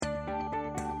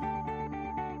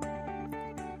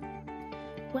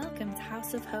Welcome to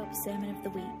House of Hope Sermon of the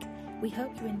Week. We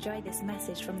hope you enjoy this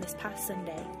message from this past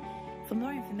Sunday. For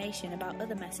more information about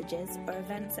other messages or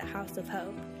events at House of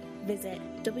Hope, visit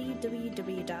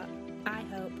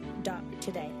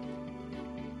www.ihope.today.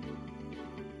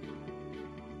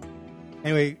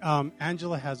 Anyway,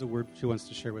 Angela has a word she wants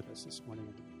to share with us this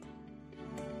morning.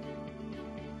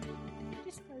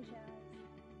 Just close your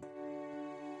eyes.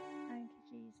 Thank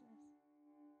you, Jesus.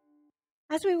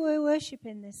 As we were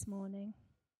worshiping this morning,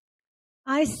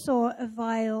 I saw a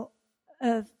vial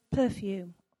of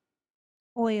perfume,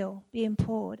 oil, being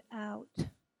poured out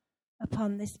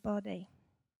upon this body.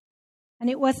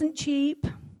 And it wasn't cheap.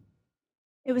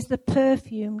 It was the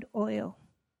perfumed oil.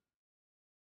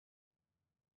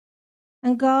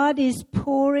 And God is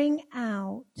pouring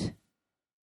out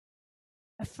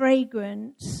a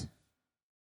fragrance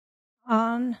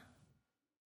on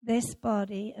this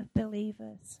body of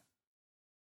believers.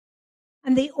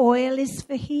 And the oil is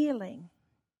for healing,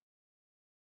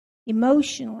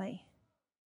 emotionally,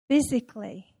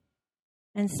 physically,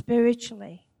 and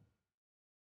spiritually.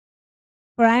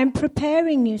 For I am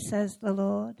preparing you, says the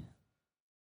Lord.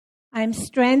 I am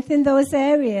strengthening those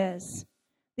areas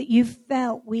that you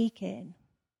felt weak in.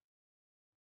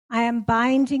 I am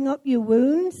binding up your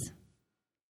wounds.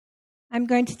 I'm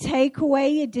going to take away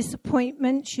your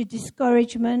disappointments, your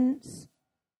discouragements.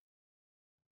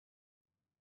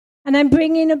 And I'm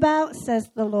bringing about,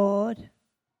 says the Lord,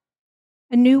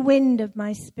 a new wind of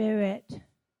my spirit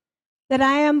that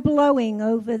I am blowing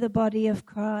over the body of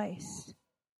Christ.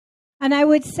 And I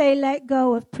would say, let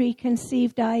go of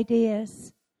preconceived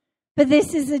ideas. For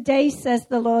this is a day, says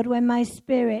the Lord, when my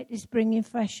spirit is bringing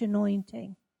fresh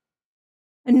anointing.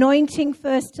 Anointing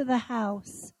first to the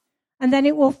house, and then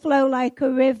it will flow like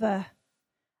a river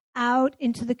out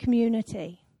into the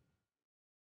community.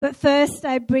 But first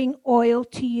I bring oil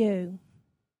to you.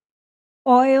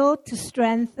 Oil to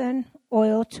strengthen,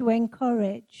 oil to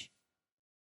encourage.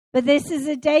 But this is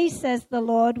a day, says the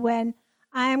Lord, when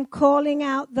I am calling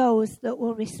out those that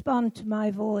will respond to my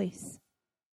voice.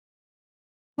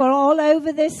 For all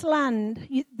over this land,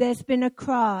 there's been a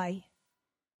cry.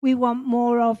 We want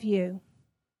more of you.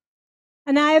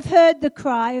 And I have heard the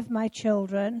cry of my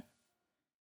children.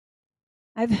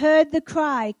 I've heard the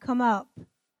cry come up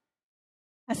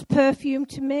as perfume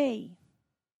to me.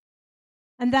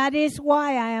 And that is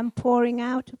why I am pouring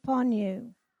out upon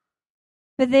you.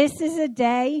 For this is a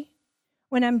day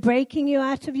when I'm breaking you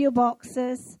out of your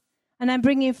boxes and I'm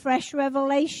bringing fresh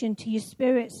revelation to your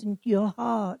spirits and your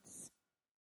hearts.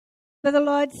 For the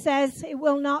Lord says it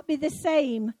will not be the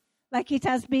same like it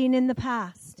has been in the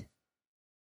past.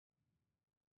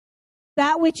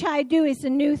 That which I do is a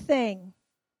new thing.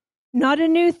 Not a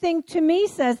new thing to me,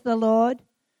 says the Lord,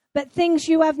 but things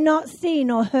you have not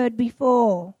seen or heard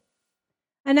before.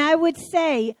 And I would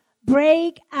say,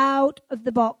 break out of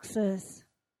the boxes.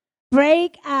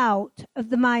 Break out of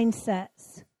the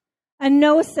mindsets. And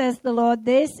know, says the Lord,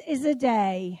 this is a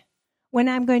day when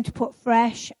I'm going to put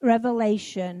fresh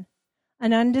revelation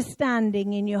and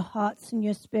understanding in your hearts and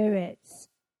your spirits.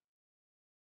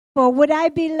 For would I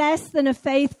be less than a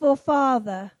faithful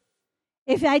father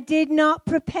if I did not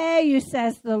prepare you,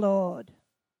 says the Lord?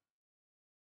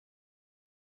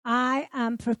 I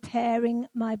am preparing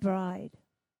my bride.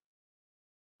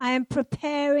 I am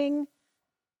preparing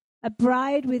a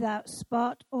bride without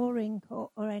spot or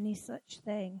wrinkle or any such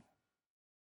thing.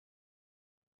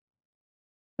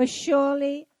 For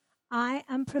surely I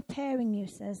am preparing you,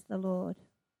 says the Lord,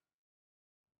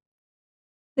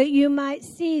 that you might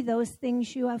see those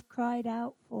things you have cried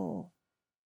out for.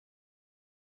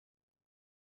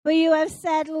 For you have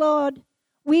said, Lord,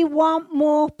 we want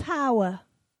more power.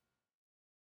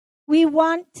 We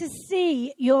want to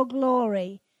see your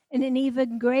glory in an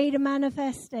even greater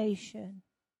manifestation.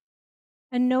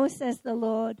 And know, says the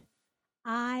Lord,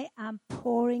 I am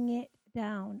pouring it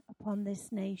down upon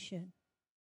this nation.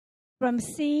 From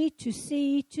sea to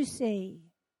sea to sea.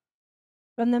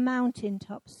 From the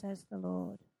mountaintops, says the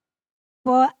Lord.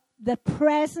 For the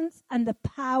presence and the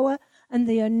power and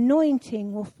the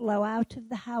anointing will flow out of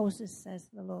the houses, says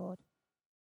the Lord.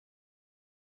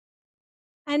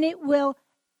 And it will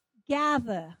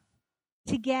gather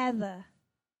together.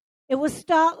 It will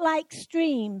start like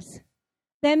streams,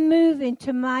 then move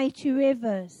into mighty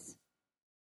rivers.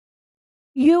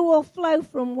 You will flow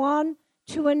from one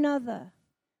to another.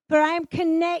 For I am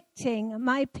connecting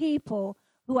my people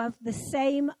who have the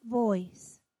same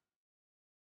voice,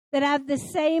 that have the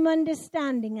same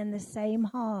understanding and the same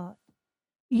heart.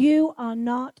 You are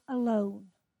not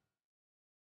alone.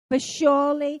 For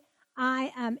surely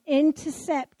I am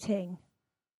intercepting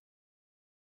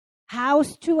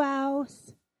house to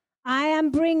house I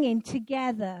am bringing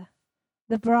together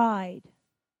the bride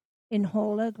in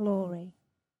all her glory.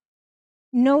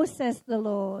 Know, says the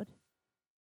Lord,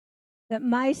 that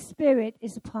my Spirit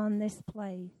is upon this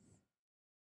place.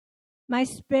 My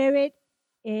Spirit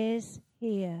is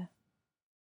here.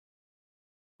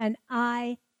 And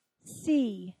I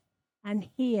see and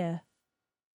hear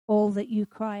all that you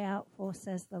cry out for,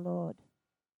 says the Lord.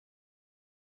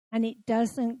 And it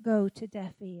doesn't go to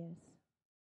deaf ears.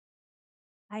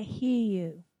 I hear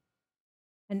you,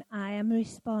 and I am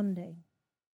responding.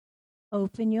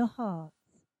 Open your hearts,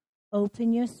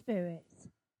 open your spirits,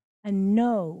 and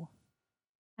know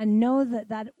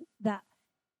that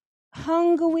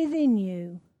hunger within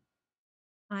you,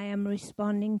 I am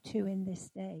responding to in this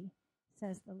day,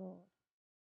 says the Lord.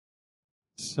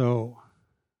 So,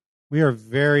 we are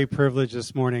very privileged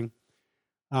this morning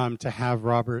to have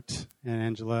Robert and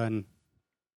Angela and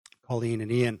Colleen and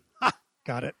Ian.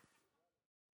 Got it.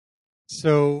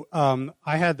 So,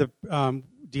 I had Deanna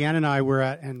and I were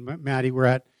at, and Maddie were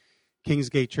at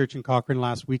Kingsgate Church in Cochrane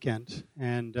last weekend.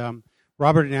 And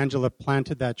Robert and Angela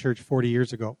planted that church 40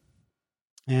 years ago.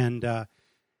 And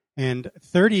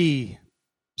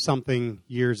 30-something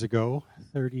years ago,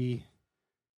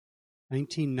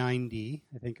 1990,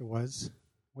 I think it was.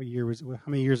 What year was it? How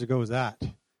many years ago was that?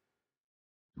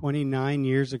 29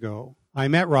 years ago. I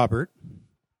met Robert.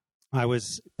 I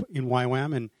was in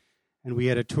YWAM, and we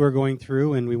had a tour going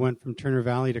through, and we went from Turner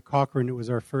Valley to Cochrane. It was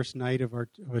our first night of a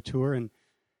tour, and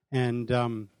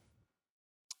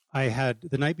I had,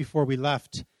 the night before we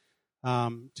left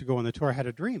to go on the tour, I had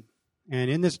a dream. And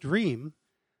in this dream,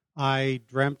 I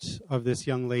dreamt of this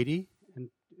young lady, and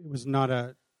it was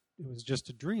just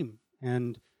a dream.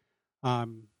 And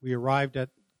we arrived at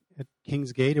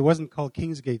Kingsgate. It wasn't called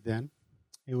Kingsgate then.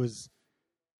 It was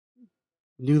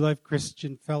New Life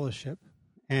Christian Fellowship.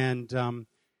 And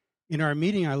in our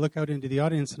meeting, I look out into the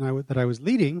audience that I was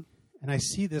leading, and I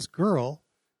see this girl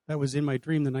that was in my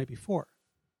dream the night before.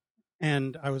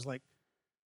 And I was like,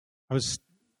 and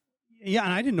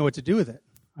I didn't know what to do with it.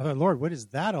 I thought, Lord, what is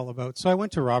that all about? So I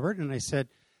went to Robert and I said,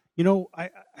 I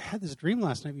had this dream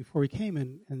last night before we came,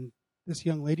 and this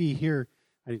young lady here,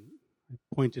 I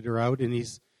pointed her out, and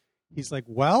he's like,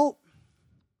 well,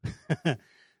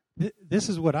 this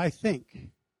is what I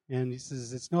think. And he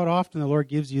says, it's not often the Lord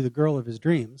gives you the girl of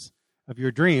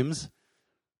your dreams,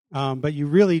 but you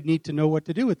really need to know what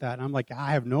to do with that. And I'm like,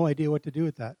 I have no idea what to do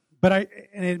with that. But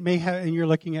and you're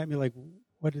looking at me like,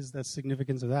 what is the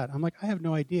significance of that? I'm like, I have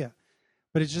no idea.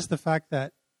 But it's just the fact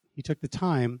that he took the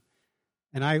time,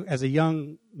 and I, as a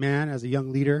young man, as a young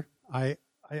leader, I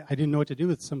didn't know what to do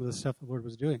with some of the stuff the Lord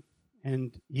was doing.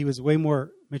 And he was way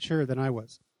more mature than I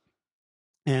was.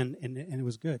 And it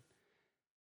was good.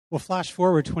 Well, flash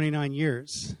forward 29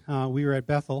 years. We were at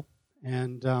Bethel,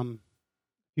 and a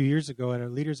few years ago at our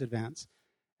Leaders Advance,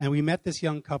 and we met this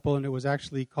young couple, and it was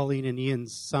actually Colleen and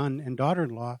Ian's son and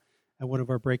daughter-in-law at one of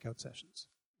our breakout sessions.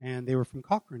 And they were from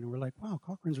Cochrane, and we're like, wow,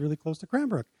 Cochrane's really close to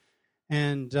Cranbrook.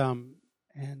 And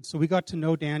so we got to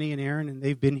know Danny and Aaron, and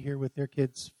they've been here with their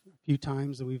kids a few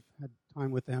times, and we've had time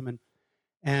with them.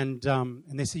 And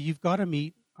they said, you've got to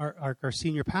meet our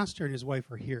senior pastor and his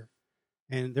wife are here.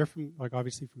 And they're from,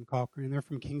 obviously from Cochrane. They're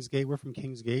from Kingsgate. We're from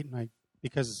Kingsgate,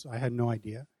 because I had no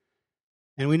idea.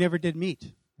 And we never did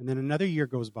meet. And then another year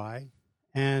goes by,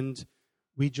 and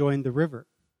we joined the River.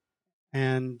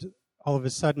 And all of a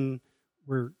sudden,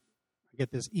 I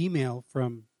get this email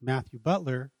from Matthew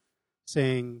Butler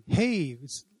saying, hey,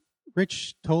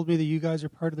 Rich told me that you guys are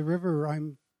part of the River.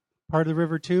 I'm part of the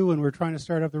River too, and we're trying to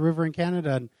start up the River in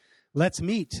Canada, and let's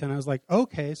meet. And I was like,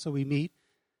 okay, so we meet.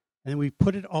 And we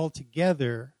put it all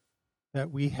together that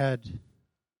we had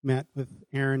met with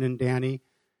Aaron and Danny,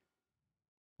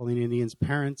 Pauline and Ian's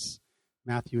parents,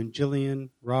 Matthew and Jillian,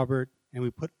 Robert, and we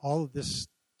put all of this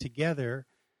together,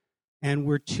 and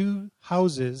we're two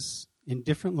houses in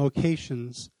different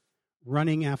locations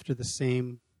running after the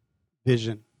same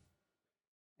vision.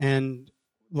 And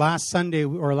last Sunday,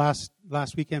 or last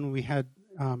weekend, we had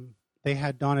they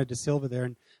had Donna De Silva there.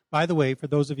 And by the way, for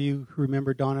those of you who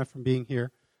remember Donna from being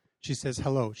here, she says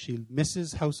hello. She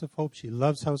misses House of Hope. She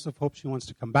loves House of Hope. She wants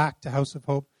to come back to House of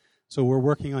Hope. So we're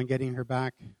working on getting her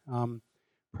back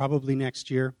probably next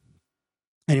year.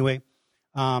 Anyway,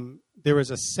 there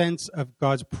was a sense of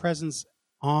God's presence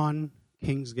on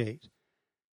Kingsgate.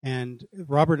 And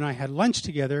Robert and I had lunch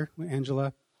together,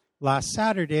 Angela, last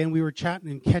Saturday, and we were chatting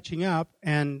and catching up,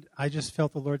 and I just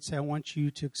felt the Lord say, I want you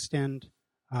to extend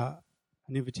an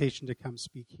invitation to come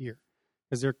speak here,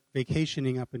 because they're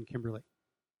vacationing up in Kimberley.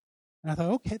 And I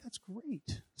thought, okay, that's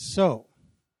great. So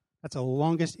that's the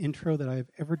longest intro that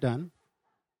I've ever done.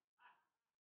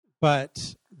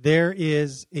 But there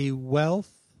is a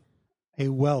wealth,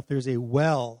 there's a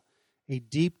well, a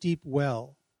deep, deep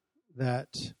well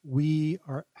that we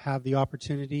have the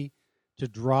opportunity to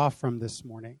draw from this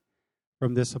morning,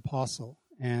 from this apostle.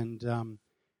 And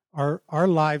our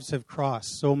lives have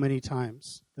crossed so many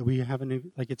times that we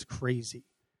haven't, like, it's crazy.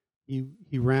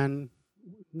 He ran,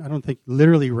 I don't think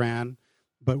literally ran,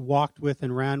 but walked with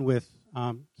and ran with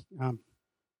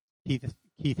Keith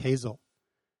Hazel,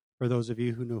 for those of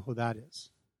you who know who that is.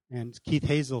 And Keith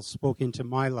Hazel spoke into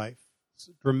my life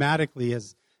dramatically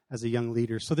as a young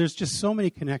leader. So there's just so many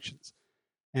connections.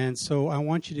 And so I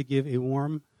want you to give a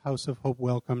warm House of Hope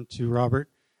welcome to Robert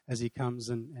as he comes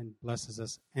and blesses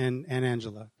us. And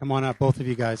Angela. Come on up, both of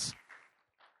you guys.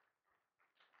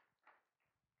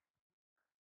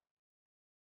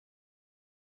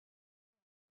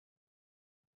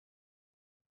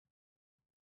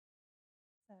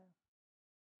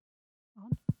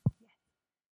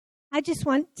 I just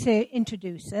want to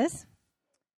introduce us.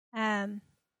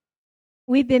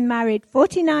 We've been married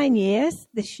 49 years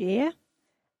this year,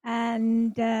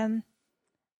 and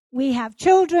we have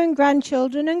children,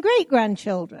 grandchildren, and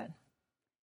great-grandchildren.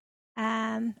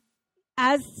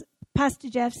 As Pastor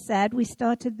Jeff said, we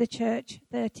started the church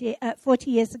 40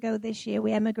 years ago this year.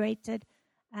 We emigrated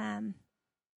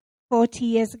 40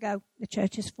 years ago. The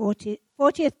church's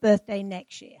 40th birthday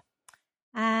next year.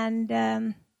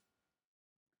 And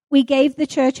we gave the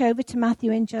church over to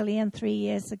Matthew and Jillian 3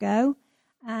 years ago,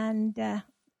 and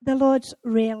the Lord's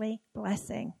really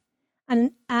blessing.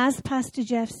 And as Pastor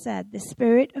Jeff said, the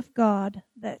Spirit of God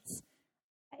that's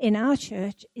in our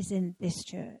church is in this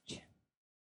church.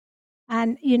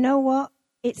 And you know what?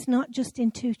 It's not just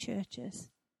in two churches.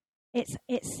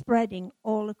 It's spreading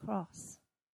all across.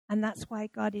 And that's why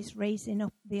God is raising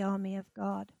up the army of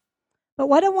God. But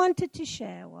what I wanted to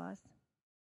share was,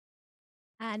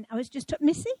 and I was just,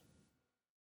 Missy?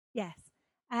 Yes.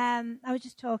 I was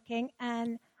just talking,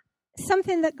 and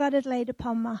something that God had laid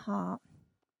upon my heart.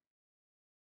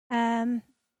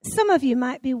 Some of you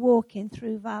might be walking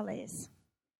through valleys.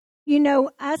 You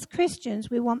know, as Christians,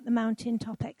 we want the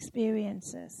mountaintop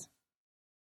experiences.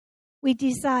 We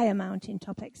desire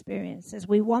mountaintop experiences.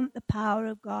 We want the power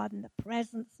of God and the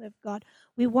presence of God.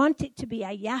 We want it to be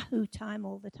a Yahoo time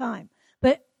all the time.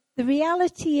 But the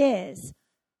reality is,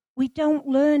 we don't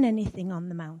learn anything on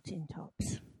the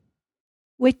mountaintops.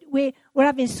 We're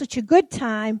having such a good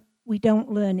time, we don't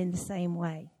learn in the same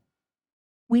way.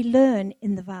 We learn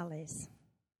in the valleys.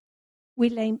 We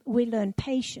learn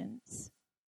patience.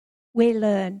 We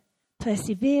learn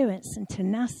perseverance and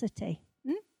tenacity.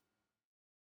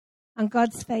 And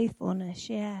God's faithfulness,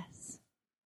 yes.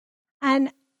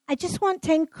 And I just want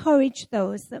to encourage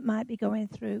those that might be going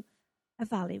through a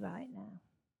valley right now.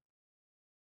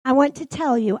 I want to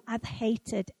tell you, I've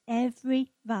hated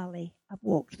every valley I've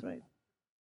walked through.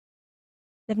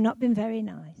 They've not been very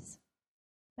nice.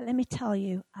 But let me tell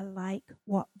you, I like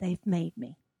what they've made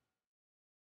me.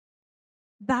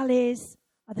 Valleys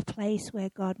are the place where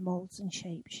God molds and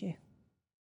shapes you.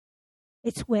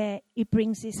 It's where He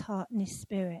brings His heart and His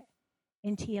Spirit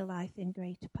into your life in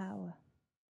greater power.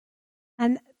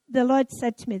 And the Lord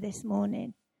said to me this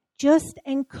morning, just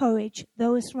encourage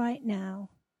those right now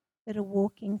that are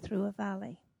walking through a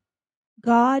valley.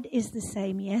 God is the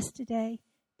same yesterday,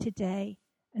 today,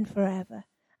 and forever.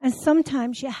 And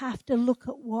sometimes you have to look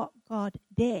at what God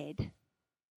did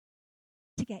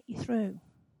to get you through.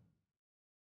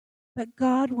 But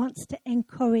God wants to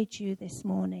encourage you this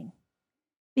morning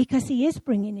because He is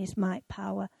bringing His might,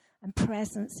 power, and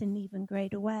presence in an even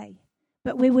greater way.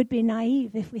 But we would be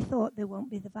naive if we thought there won't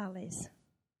be the valleys.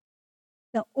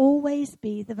 There'll always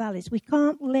be the valleys. We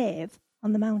can't live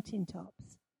on the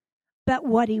mountaintops. But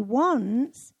what He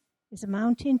wants is a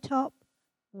mountaintop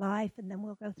life, and then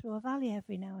we'll go through a valley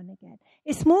every now and again.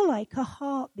 It's more like a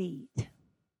heartbeat,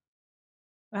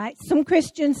 right? Some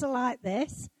Christians are like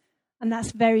this, and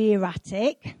that's very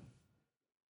erratic.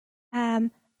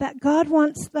 But God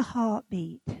wants the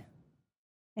heartbeat.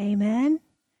 Amen?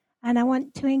 And I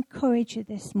want to encourage you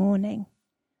this morning.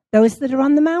 Those that are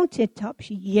on the mountaintops,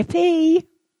 yippee!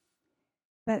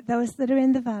 But those that are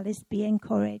in the valleys, be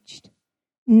encouraged.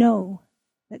 Know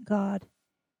that God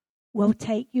will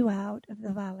take you out of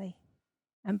the valley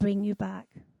and bring you back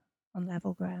on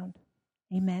level ground.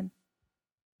 Amen.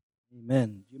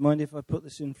 Amen. Do you mind if I put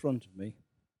this in front of me?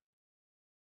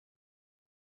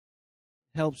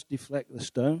 Helps deflect the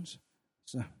stones.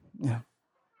 So, yeah.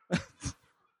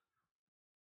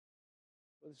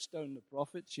 Stone the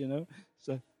prophets, you know.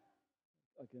 So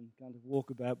I can kind of walk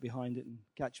about behind it and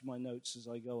catch my notes as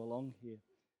I go along here.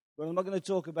 But I'm not going to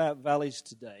talk about valleys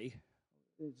today.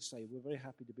 to say we're very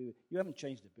happy to be with you. You haven't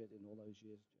changed a bit in all those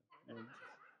years, John.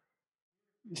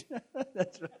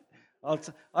 That's right.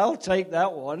 I'll take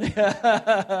that one.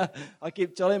 I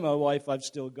keep telling my wife I've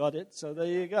still got it, so there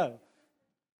you go.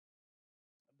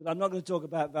 But I'm not going to talk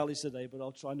about valleys today, but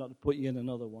I'll try not to put you in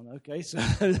another one, okay? So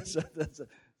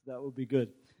that would be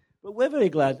good. But we're very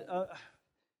glad.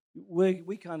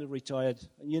 We kind of retired,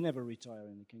 and you never retire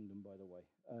in the kingdom, by the way,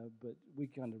 but we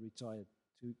kind of retired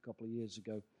a couple of years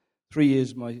ago. 3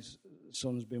 years my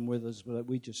son's been with us, but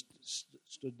we just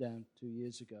stood down 2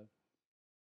 years ago.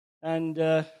 And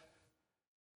where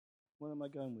am I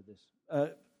going with this?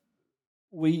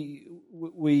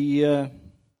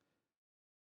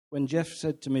 When Jeff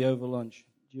said to me over lunch,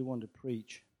 "Do you want to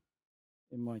preach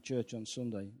in my church on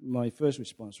Sunday?" My first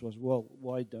response was, "Well,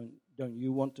 why don't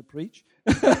you want to preach?"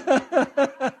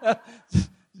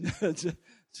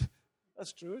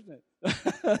 That's true, isn't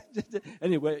it?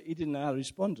 Anyway, he didn't know how to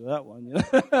respond to that one, you know.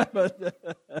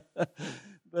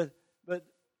 but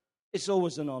it's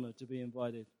always an honor to be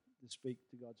invited to speak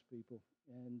to God's people,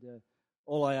 and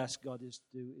all I ask God is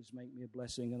to do is make me a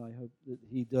blessing, and I hope that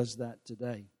He does that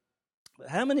today. But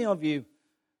how many of you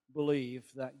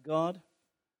believe that God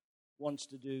wants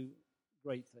to do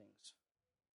great things?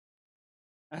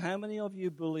 And how many of you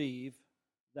believe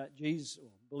that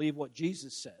believe what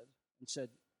Jesus said and said,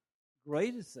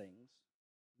 "Greater things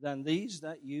than these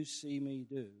that you see me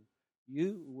do,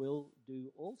 you will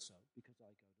do also, because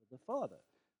I go to the Father."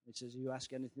 He says, "You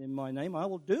ask anything in my name, I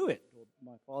will do it, or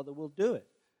my Father will do it."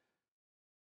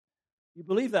 You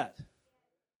believe that?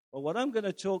 Well, what I'm going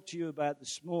to talk to you about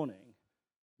this morning,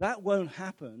 that won't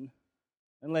happen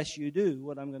unless you do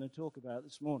what I'm going to talk about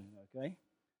this morning, okay?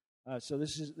 So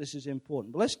this is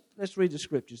important. But let's read the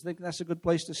scriptures. Think that's a good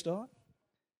place to start?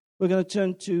 We're going to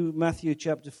turn to Matthew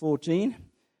chapter 14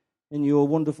 in your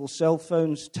wonderful cell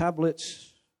phones,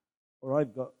 tablets, or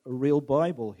I've got a real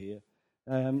Bible here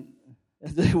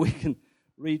that we can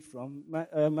read from.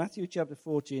 Matthew chapter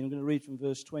 14, I'm going to read from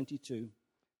verse 22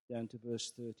 down to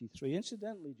verse 33.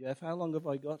 Incidentally, Jeff, how long have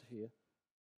I got here?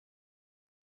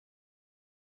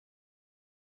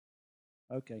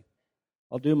 Okay,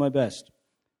 I'll do my best.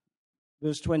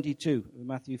 Verse 22 of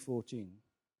Matthew 14.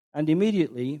 "And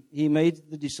immediately he made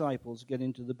the disciples get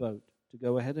into the boat to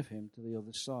go ahead of him to the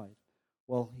other side,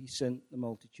 while he sent the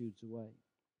multitudes away.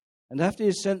 And after he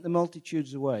had sent the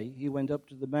multitudes away, he went up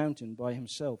to the mountain by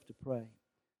himself to pray.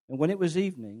 And when it was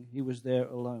evening, he was there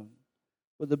alone.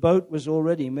 But the boat was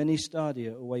already many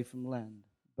stadia away from land,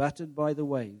 battered by the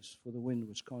waves, for the wind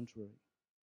was contrary.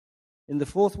 In the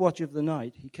fourth watch of the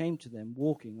night, he came to them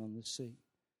walking on the sea.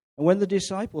 And when the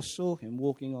disciples saw him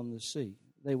walking on the sea,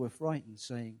 they were frightened,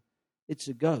 saying, 'It's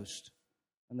a ghost,'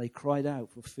 and they cried out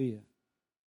for fear.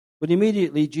 But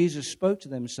immediately Jesus spoke to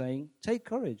them, saying, 'Take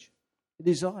courage, it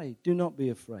is I, do not be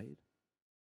afraid.'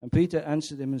 And Peter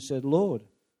answered him and said, 'Lord,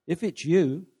 if it's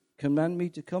you, command me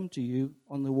to come to you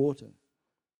on the water.'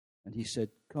 And he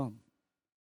said, 'Come.'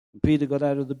 And Peter got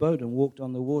out of the boat and walked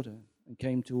on the water and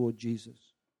came toward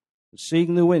Jesus. But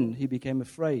seeing the wind, he became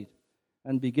afraid,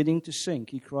 and beginning to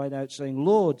sink, he cried out, saying,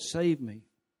 'Lord, save me.'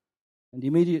 And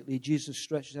immediately Jesus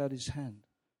stretched out his hand,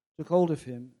 took hold of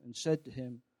him, and said to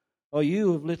him, 'O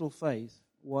you of little faith,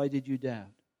 why did you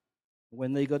doubt?' And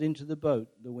when they got into the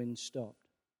boat, the wind stopped.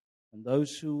 And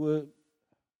those who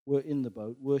were in the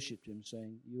boat worshipped him,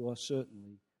 saying, 'You are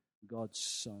certainly God's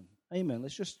Son.'" Amen.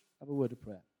 Let's just have a word of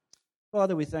prayer.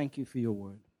 Father, we thank you for your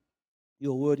word.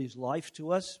 Your word is life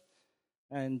to us.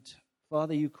 And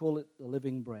Father, you call it the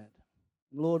living bread.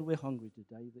 And Lord, we're hungry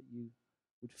today that you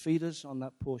would feed us on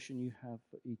that portion you have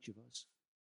for each of us.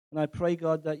 And I pray,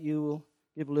 God, that you will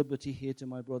give liberty here to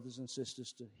my brothers and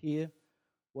sisters to hear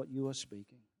what you are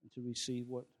speaking and to receive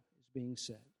what is being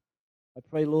said. I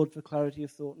pray, Lord, for clarity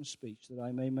of thought and speech, that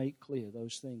I may make clear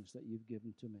those things that you've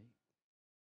given to me.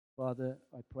 Father,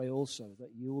 I pray also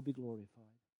that you will be glorified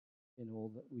in all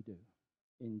that we do.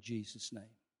 In Jesus'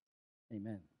 name,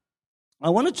 amen. I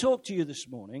want to talk to you this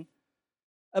morning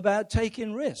about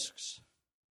taking risks.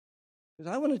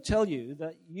 Because I want to tell you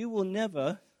that you will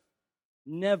never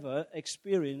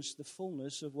experience the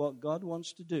fullness of what God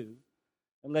wants to do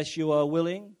unless you are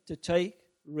willing to take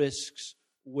risks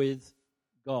with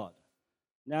God.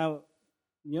 Now,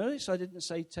 you notice I didn't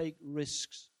say take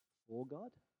risks for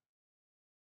God.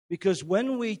 Because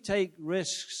when we take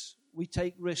risks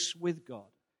with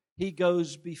God. He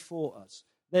goes before us.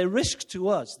 They're risks to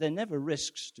us. They're never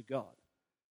risks to God.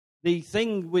 The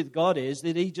thing with God is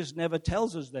that he just never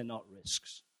tells us they're not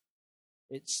risks.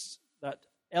 It's that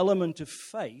element of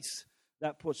faith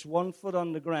that puts one foot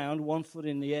on the ground, one foot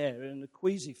in the air, and a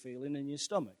queasy feeling in your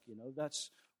stomach. You know,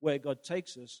 that's where God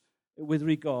takes us with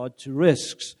regard to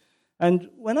risks. And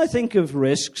when I think of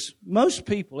risks, most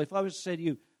people, if I was to say to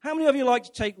you, how many of you like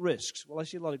to take risks? Well, I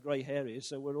see a lot of grey hair here,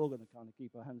 so we're all going to kind of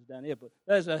keep our hands down here. But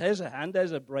there's a hand,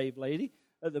 there's a brave lady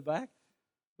at the back.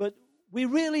 But we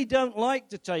really don't like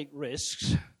to take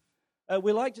risks.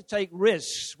 We like to take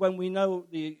risks when we know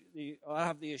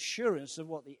have the assurance of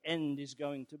what the end is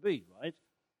going to be, right?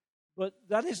 But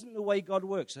that isn't the way God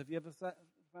works. Have you ever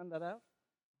found that out?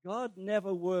 God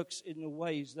never works in the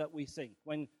ways that we think.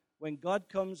 When God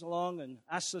comes along and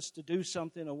asks us to do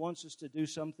something or wants us to do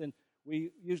something,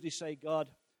 we usually say, God,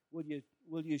 will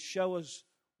you show us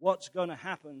what's going to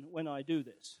happen when I do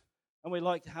this? And we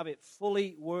like to have it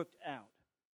fully worked out.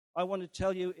 I want to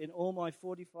tell you, in all my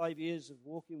 45 years of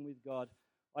walking with God,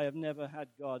 I have never had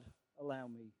God allow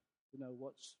me to know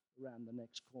what's around the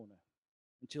next corner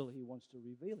until he wants to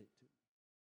reveal it to me.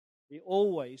 He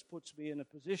always puts me in a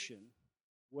position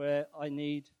where I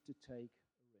need to take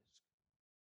a risk.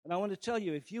 And I want to tell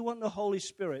you, if you want the Holy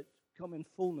Spirit to come in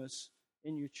fullness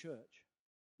in your church,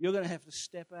 you're going to have to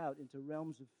step out into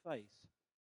realms of faith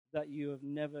that you have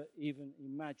never even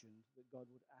imagined that God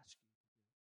would ask you.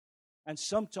 And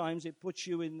sometimes it puts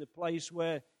you in the place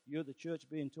where you're the church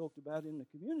being talked about in the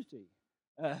community.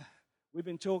 We've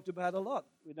been talked about a lot.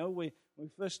 You know, when we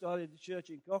first started the church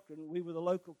in Cochrane, we were the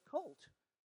local cult.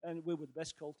 And we were the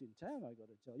best cult in town, I got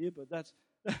to tell you. But that's...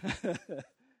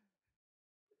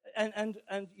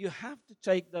 and you have to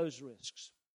take those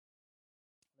risks.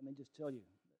 Let me just tell you.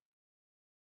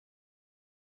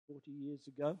 40 years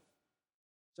ago,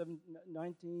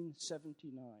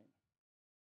 1979,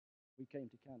 we came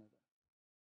to Canada.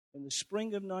 In the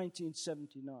spring of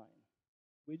 1979,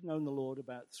 we'd known the Lord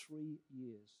about 3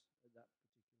 years at that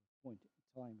particular point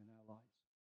in time in our lives.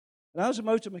 And I was a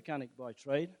motor mechanic by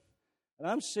trade, and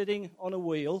I'm sitting on a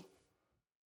wheel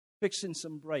fixing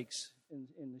some brakes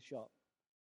in the shop.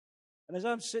 And as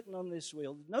I'm sitting on this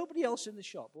wheel, nobody else in the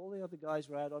shop. All the other guys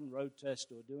were out on road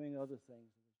test or doing other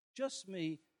things. Just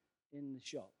me in the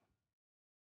shop.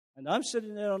 And I'm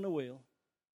sitting there on the wheel,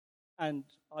 and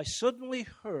I suddenly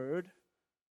heard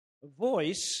a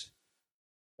voice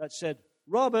that said,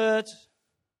 Robert.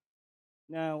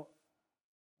 Now,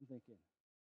 I'm thinking,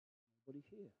 nobody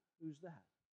here. Who's that?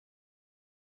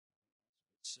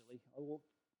 Silly. I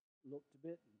looked a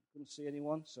bit, and couldn't see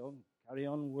anyone, so carry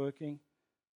on working.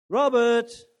 Robert!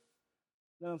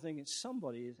 Then I'm thinking,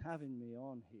 somebody is having me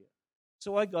on here.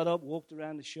 So I got up, walked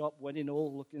around the shop, went in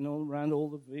looking all around all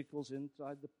the vehicles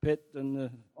inside the pit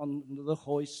and under the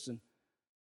hoists, and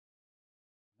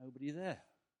nobody there.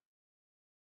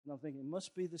 And I'm thinking, it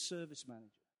must be the service manager.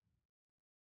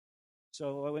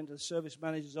 So I went to the service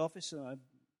manager's office, and I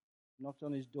knocked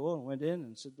on his door and went in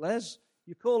and said, Les,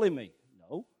 you calling me?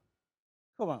 No.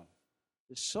 Come on.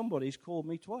 There's somebody's called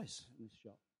me twice in this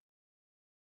shop.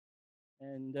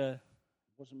 And it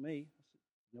wasn't me.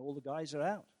 All the guys are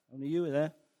out. Only you were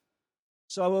there.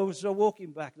 So I was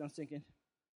walking back, and I'm thinking,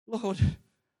 Lord,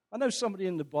 I know somebody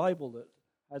in the Bible that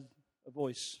had a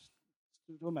voice.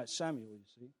 We're talking about Samuel, you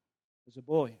see, as a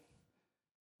boy.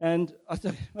 And I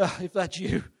thought, well, if that's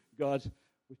you, God,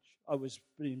 which I was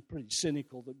being pretty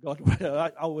cynical that God would,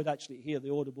 I would actually hear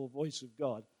the audible voice of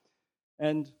God.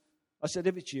 And I said,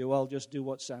 if it's you, I'll just do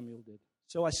what Samuel did.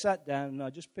 So I sat down, and I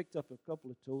just picked up a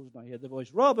couple of tools, and I heard the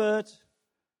voice, Robert!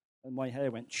 And my hair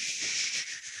went shh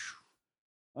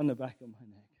on the back of my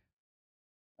neck.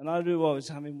 And I knew I was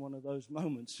having one of those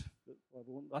moments.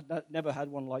 I'd never had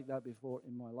one like that before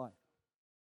in my life.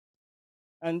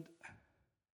 And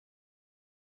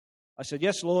I said,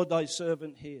 yes, Lord, thy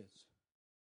servant hears.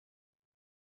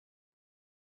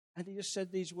 And he just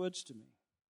said these words to me.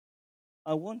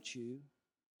 I want you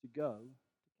to go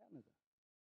to Canada.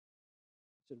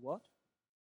 I said, what?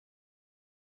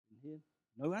 Didn't hear.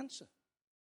 No answer.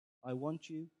 I want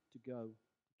you to go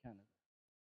to Canada.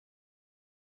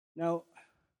 Now,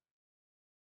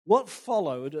 what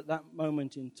followed at that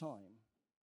moment in time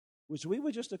was we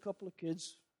were just a couple of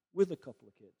kids with a couple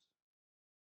of kids.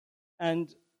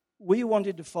 And we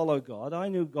wanted to follow God. I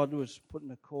knew God was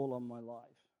putting a call on my life.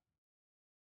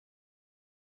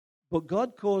 But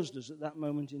God caused us at that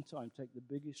moment in time to take the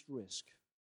biggest risk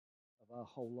of our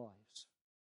whole lives,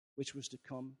 which was to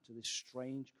come to this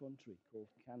strange country called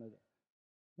Canada.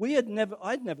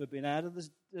 I'd never been out of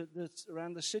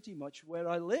around the city much where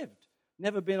I lived.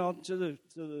 Never been on to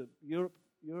the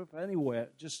Europe anywhere.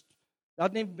 I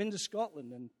hadn't even been to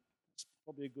Scotland, and it's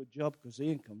probably a good job because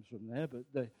Ian comes from there. But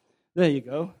there you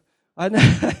go. I know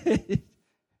he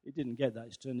didn't get that.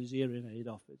 He's turned his hearing aid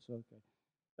off. It's okay.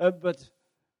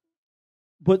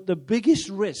 But the biggest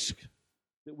risk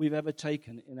that we've ever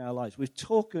taken in our lives, we've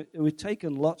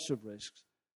taken lots of risks,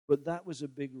 But that was a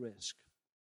big risk.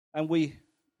 And we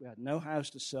had no house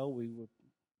to sell. We were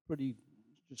pretty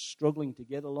just struggling to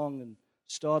get along and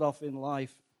start off in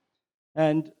life.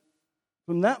 And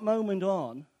from that moment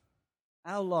on,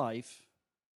 our life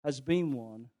has been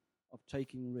one of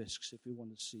taking risks if we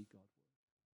want to see God.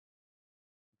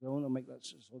 I don't want to make that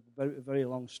a very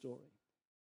long story.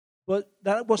 But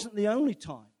that wasn't the only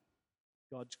time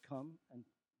God's come and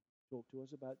talked to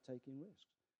us about taking risks.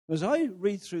 As I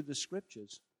read through the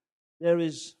scriptures, there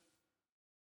is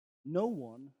no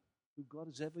one who God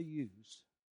has ever used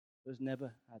who has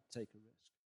never had to take a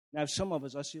risk. Now, some of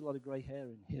us, I see a lot of grey hair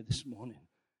in here this morning,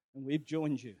 and we've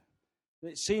joined you.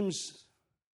 It seems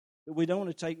that we don't want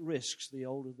to take risks the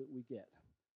older that we get.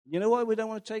 You know why we don't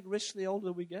want to take risks the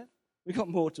older we get? We've got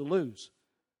more to lose.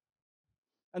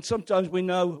 And sometimes we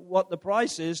know what the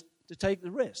price is to take the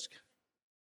risk,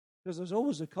 because there's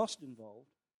always a cost involved.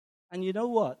 And you know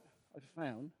what I've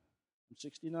found? I'm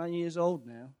 69 years old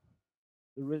now.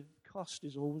 The cost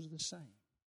is always the same.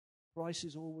 Price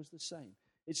is always the same.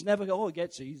 It's never, it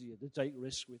gets easier to take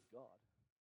risks with God.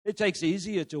 It takes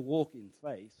easier to walk in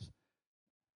faith.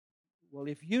 Well,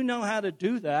 if you know how to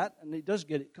do that, and it does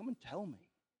get it, come and tell me.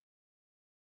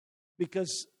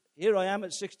 Because here I am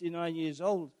at 69 years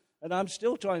old, and I'm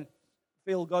still trying to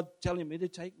feel God telling me to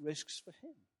take risks for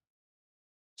Him.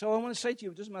 So I want to say to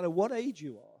you, it doesn't matter what age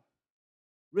you are,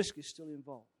 risk is still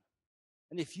involved.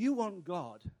 And if you want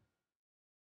God,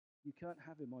 you can't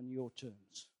have Him on your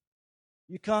terms.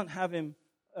 You can't have Him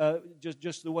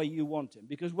just the way you want Him.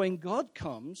 Because when God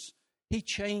comes, He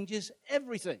changes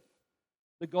everything.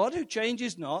 The God who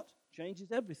changes not,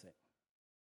 changes everything.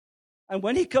 And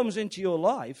when He comes into your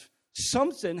life,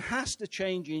 something has to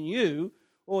change in you,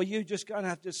 or you just kind of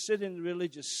have to sit in the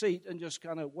religious seat and just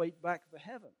kind of wait back for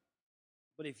heaven.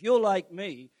 But if you're like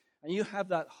me, and you have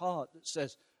that heart that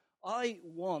says, I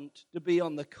want to be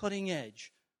on the cutting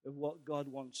edge of what God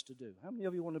wants to do. How many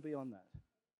of you want to be on that?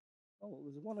 Oh,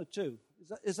 there's one or two.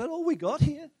 Is that all we got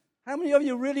here? How many of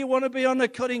you really want to be on the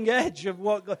cutting edge of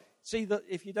what God... See, that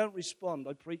if you don't respond,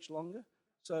 I preach longer.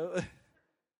 So,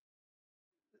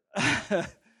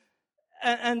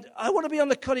 and I want to be on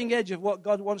the cutting edge of what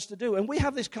God wants to do. And we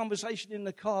have this conversation in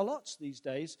the car lots these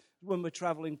days when we're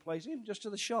traveling places, even just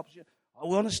to the shops. I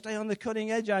want to stay on the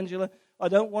cutting edge, Angela. I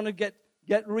don't want to get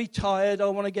retired. I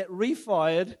want to get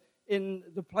refired in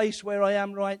the place where I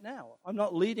am right now. I'm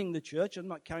not leading the church. I'm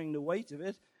not carrying the weight of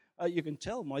it. You can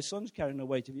tell my son's carrying the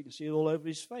weight of it. You can see it all over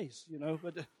his face, you know.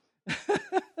 But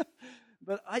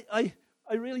but I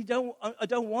really don't. I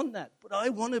don't want that. But I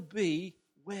want to be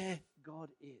where God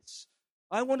is.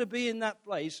 I want to be in that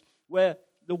place where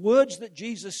the words that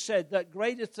Jesus said, that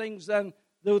greater things than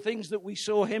the things that we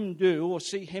saw Him do or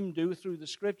see Him do through the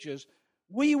Scriptures,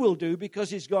 we will do because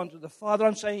He's gone to the Father.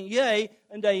 I'm saying yea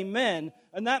and amen.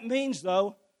 And that means,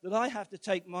 though, that I have to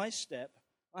take my step.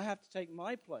 I have to take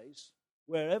my place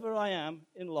wherever I am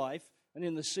in life and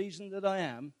in the season that I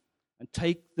am and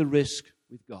take the risk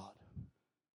with God.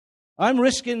 I'm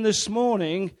risking this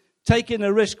morning taking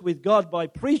a risk with God by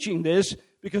preaching this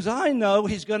because I know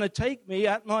He's going to take me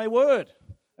at my word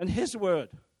and His word.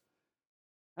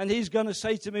 And He's going to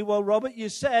say to me, well, Robert, you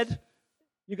said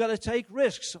you've got to take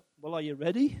risks. Well, are you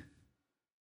ready?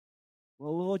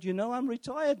 Well, Lord, you know I'm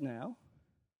retired now.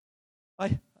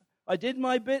 I did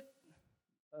my bit.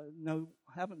 No,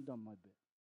 I haven't done my bit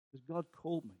because God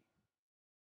called me.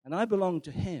 And I belong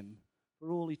to Him for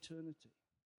all eternity.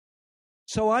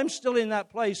 So I'm still in that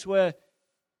place where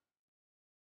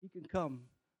He can come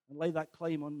and lay that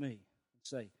claim on me and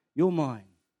say, you're mine.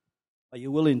 Are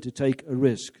you willing to take a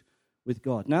risk with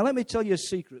God? Now, let me tell you a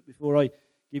secret before I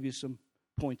give you some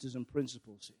pointers and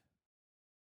principles here.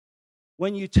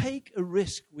 When you take a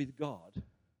risk with God,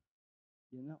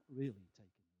 you're not really taking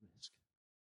a risk.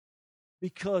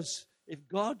 Because if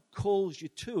God calls you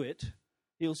to it,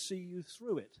 He'll see you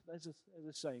through it. There's a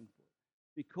saying for it.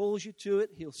 If He calls you to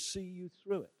it, He'll see you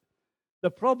through it.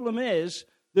 The problem is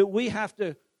that we have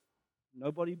to,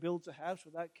 nobody builds a house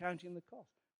without counting the cost.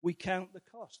 We count the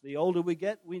cost. The older we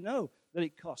get, we know that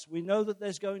it costs. We know that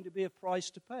there's going to be a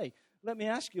price to pay. Let me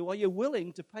ask you, are you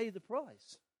willing to pay the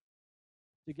price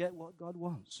to get what God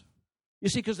wants? You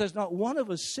see, because there's not one of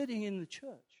us sitting in the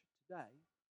church today,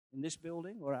 in this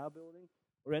building or our building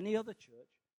or any other church,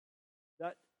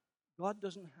 that God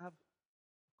doesn't have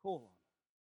a call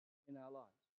on in our lives.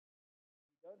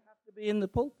 You don't have to be in the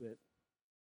pulpit,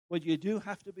 but you do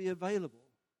have to be available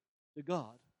to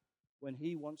God when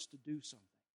He wants to do something.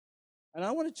 And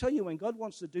I want to tell you, when God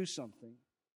wants to do something,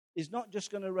 He's not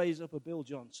just going to raise up a Bill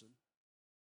Johnson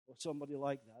or somebody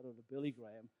like that or a Billy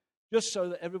Graham just so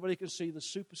that everybody can see the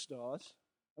superstars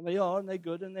And they are, and they're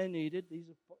good, and they're needed. These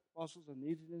apostles are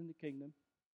needed in the kingdom.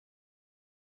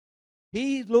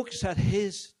 He looks at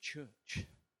his church,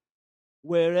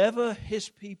 wherever his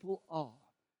people are,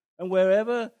 and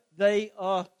wherever they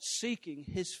are seeking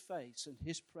his face and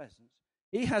his presence.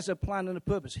 He has a plan and a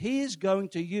purpose. He is going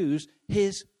to use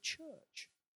his church.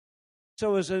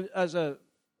 So as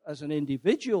an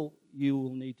individual, you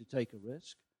will need to take a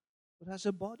risk. But as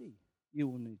a body, you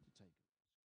will need to take a risk.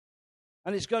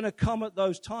 And it's going to come at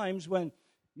those times when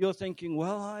you're thinking,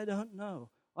 well, I don't know.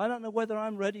 I don't know whether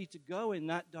I'm ready to go in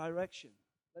that direction.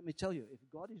 Let me tell you, if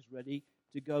God is ready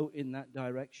to go in that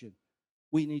direction,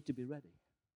 we need to be ready.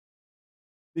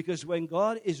 Because when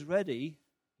God is ready,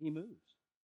 he moves.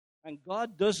 And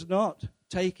God does not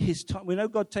take his time. We know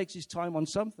God takes his time on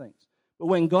some things. But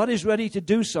when God is ready to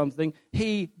do something,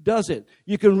 he does it.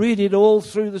 You can read it all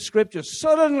through the scriptures.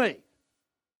 Suddenly,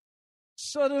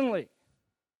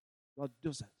 God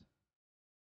does it.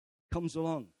 Comes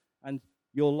along. And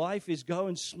your life is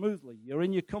going smoothly. You're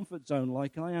in your comfort zone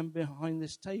like I am behind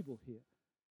this table here.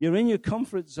 You're in your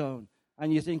comfort zone.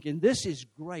 And you're thinking, this is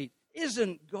great.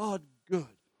 Isn't God good?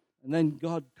 And then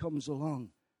God comes along,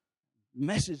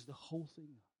 messes the whole thing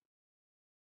up.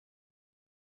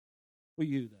 For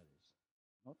you, that is,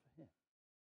 not for him.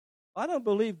 I don't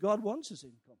believe God wants us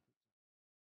in comfort.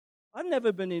 I've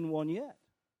never been in one yet.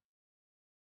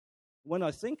 When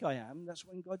I think I am, that's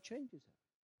when God changes it.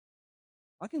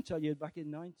 I can tell you back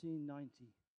in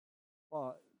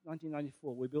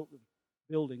 1994, we built the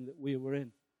building that we were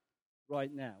in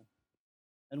right now.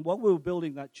 And while we were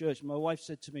building that church, my wife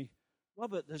said to me,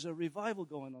 Robert, there's a revival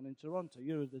going on in Toronto.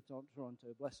 You're the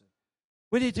Toronto blessing.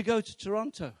 We need to go to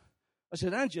Toronto. I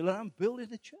said, Angela, I'm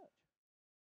building a church.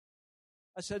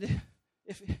 I said,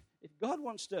 if God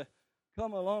wants to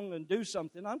come along and do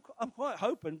something, I'm quite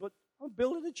hoping, but I'm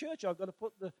building a church. I've got to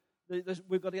put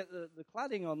we've got to get the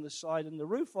cladding on the side and the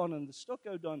roof on and the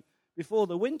stucco done before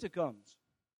the winter comes.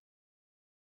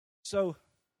 So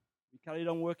we carried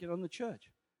on working on the church.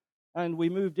 And we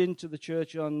moved into the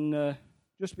church on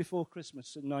just before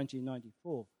Christmas in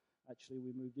 1994. Actually,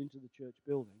 we moved into the church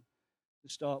building to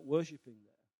start worshiping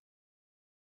there.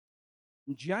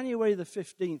 On January the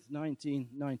 15th,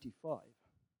 1995,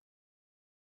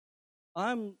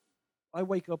 I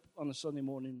wake up on a Sunday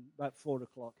morning about 4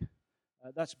 o'clock.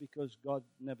 That's because God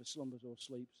never slumbers or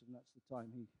sleeps, and that's the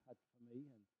time he had for me.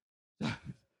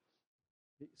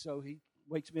 And so he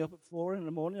wakes me up at 4 in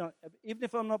the morning. Even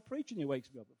if I'm not preaching, he wakes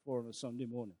me up at 4 on a Sunday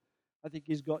morning. I think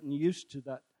he's gotten used to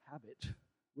that habit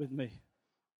with me.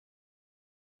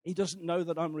 He doesn't know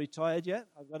that I'm retired yet.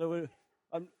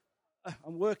 I'm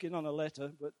working on a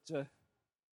letter, but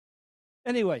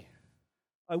anyway,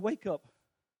 I wake up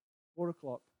 4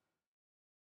 o'clock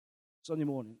Sunday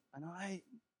morning, and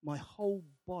my whole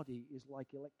body is like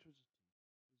electricity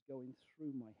is going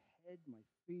through my head, my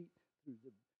feet, through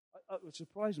I was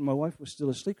surprised my wife was still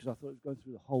asleep because I thought it was going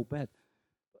through the whole bed.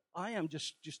 But I am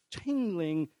just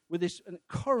tingling with this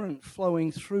current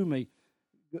flowing through me.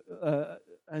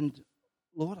 And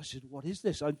Lord, I said, what is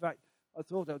this? In fact, I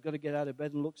thought I'd got to get out of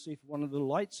bed and look, see if one of the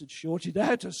lights had shorted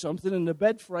out or something and the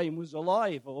bed frame was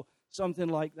alive or something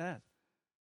like that.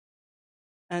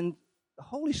 And the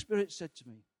Holy Spirit said to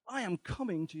me, I am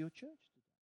coming to your church today.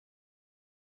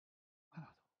 And I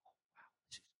thought, oh, wow,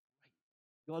 this is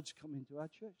great. God's coming to our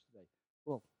church today.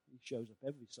 Well, he shows up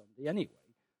every Sunday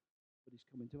anyway, but he's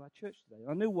coming to our church today.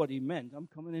 I knew what he meant. I'm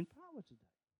coming in power today.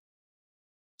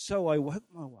 So I woke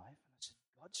my wife and I said,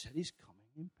 God said he's coming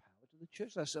in power to the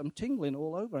church. I said, I'm tingling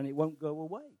all over and it won't go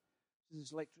away.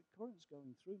 There's electric currents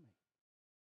going through me.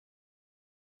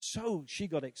 So she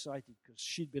got excited because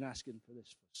she'd been asking for this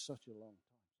for such a long time.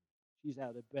 She's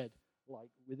out of bed like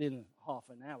within half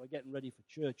an hour getting ready for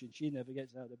church, and she never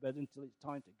gets out of bed until it's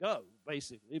time to go,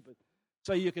 basically. But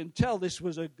so you can tell this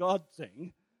was a God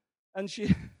thing. And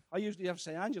I usually have to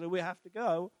say, Angela, we have to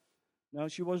go. No,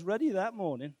 she was ready that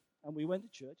morning, and we went to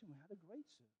church, and we had a great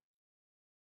service.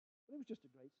 But it was just a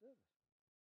great service,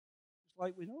 just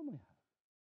like we normally have.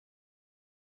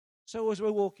 So as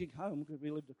we're walking home, because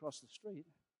we lived across the street,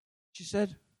 she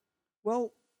said,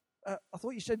 well, I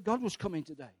thought you said God was coming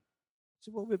today. I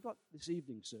said, well, we've got this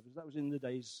evening service. That was in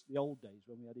the old days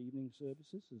when we had evening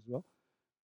services as well.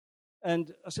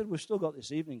 And I said, we've still got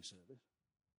this evening service.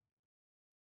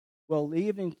 Well, the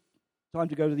evening, time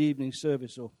to go to the evening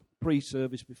service or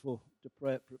pre-service before to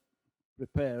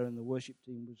prepare, and the worship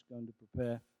team was going to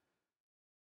prepare.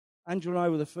 Angela and I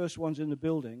were the first ones in the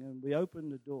building, and we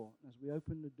opened the door. As we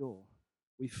opened the door,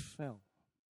 we fell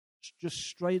just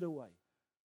straight away.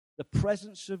 The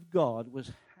presence of God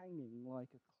was hanging like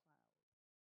a cloud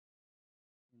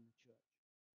in the church.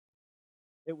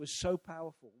 It was so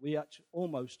powerful. We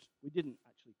didn't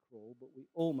actually crawl, but we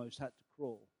almost had to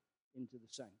crawl into the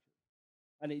sanctuary.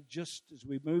 And it just, as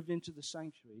we moved into the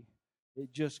sanctuary,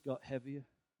 it just got heavier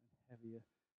and heavier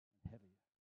and heavier.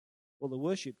 Well, the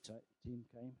worship team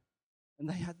came, and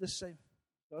they had the same.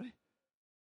 Sorry?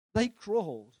 They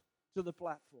crawled to the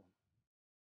platform.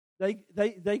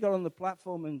 They got on the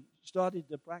platform and started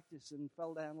to practice and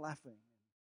fell down laughing.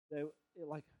 They were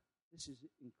like, this is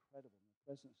incredible.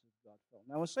 The presence of God fell.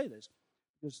 Now, I say this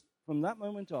because from that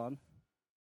moment on,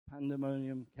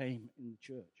 pandemonium came in the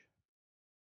church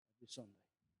every Sunday.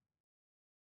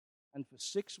 And for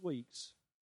 6 weeks,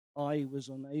 I was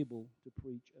unable to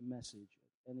preach a message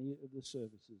at any of the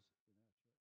services in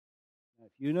our church. Now,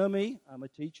 if you know me, I'm a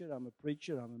teacher, I'm a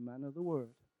preacher, I'm a man of the word.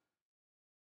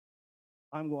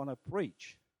 I'm going to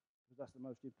preach, because that's the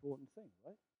most important thing,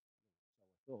 right?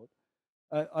 So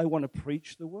I thought. I want to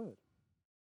preach the word.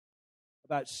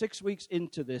 About 6 weeks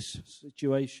into this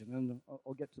situation, and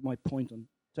I'll get to my point on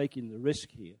taking the risk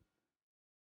here.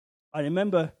 I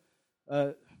remember,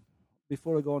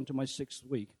 before I go on to my 6th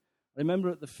week, I remember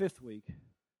at the 5th week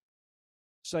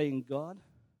saying, God,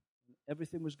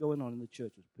 everything was going on in the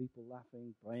church. There was people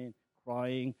laughing, praying,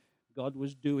 crying. God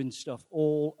was doing stuff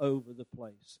all over the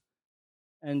place.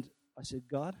 And I said,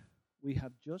 God, we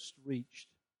have just reached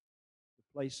the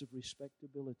place of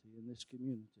respectability in this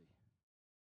community.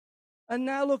 And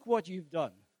now look what you've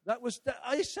done.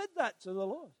 I said that to the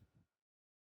Lord.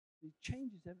 He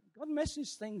changes everything. God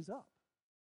messes things up.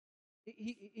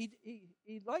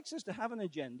 He likes us to have an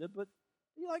agenda, but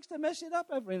he likes to mess it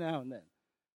up every now and then.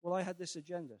 Well, I had this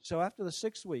agenda. So after the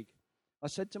 6th week, I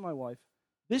said to my wife,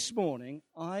 this morning,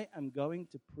 I am going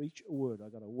to preach a word. I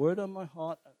got a word on my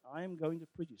heart, and I am going to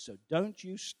preach it. So don't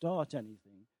you start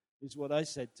anything, is what I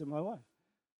said to my wife.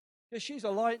 Because she's a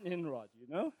lightning rod,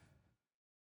 you know.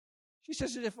 She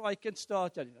says, if I can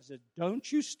start anything. I said,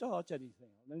 don't you start anything.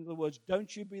 In other words,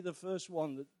 don't you be the first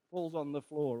one that falls on the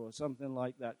floor or something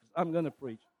like that, because I'm going to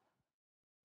preach.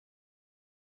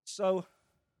 So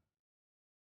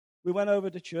we went over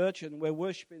to church, and we're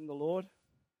worshiping the Lord.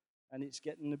 And it's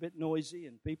getting a bit noisy,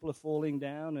 and people are falling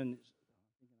down, and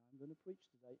I'm going to preach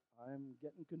today. I'm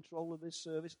getting control of this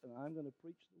service, and I'm going to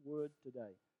preach the word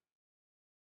today.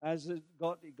 As it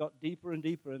got deeper and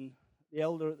deeper, and the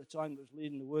elder at the time that was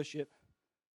leading the worship,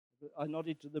 I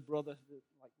nodded to the brother,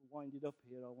 like, wind it up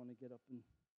here. I want to get up and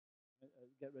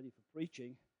get ready for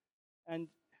preaching. And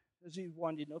as he was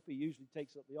winding up, he usually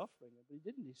takes up the offering, but he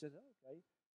didn't. He said, okay.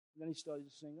 And then he started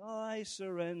to sing, I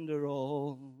surrender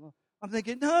all. I'm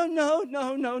thinking, no.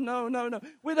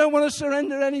 We don't want to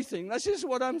surrender anything. That's just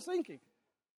what I'm thinking.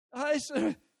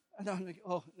 And I'm thinking,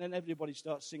 and then everybody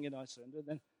starts singing I surrender.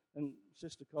 And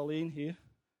Sister Colleen here,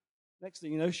 next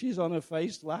thing you know, she's on her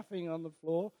face laughing on the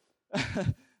floor.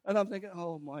 And I'm thinking,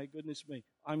 oh my goodness me,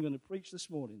 I'm going to preach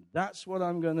this morning. That's what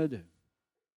I'm going to do.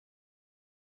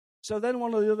 So then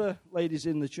one of the other ladies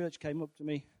in the church came up to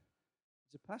me.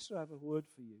 She said, Pastor, I have a word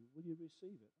for you. Will you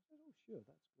receive it? I said, oh, sure,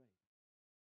 that's great.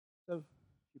 So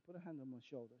she put her hand on my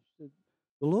shoulder. She said,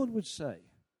 the Lord would say,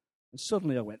 and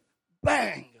suddenly I went,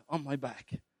 bang, on my back.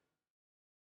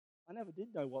 I never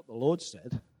did know what the Lord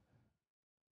said,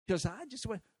 because I just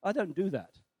went, I don't do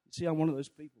that. You see, I'm one of those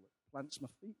people that plants my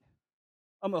feet.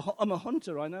 I'm a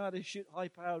hunter. I know how to shoot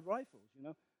high-powered rifles, you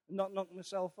know, and not knock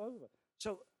myself over.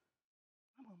 So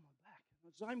I'm on my back.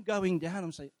 As I'm going down,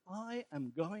 I'm saying, I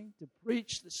am going to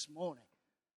preach this morning.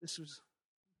 This was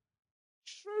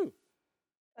true.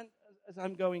 And as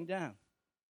I'm going down,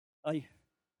 I'm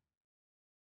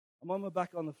on my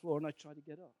back on the floor, and I try to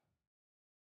get up.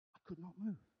 I could not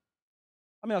move.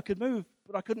 I mean, I could move,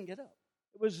 but I couldn't get up.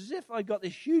 It was as if I got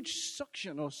this huge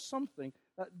suction or something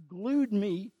that glued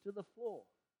me to the floor.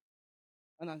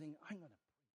 And I think, I'm going to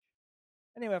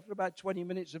preach. Anyway, after about 20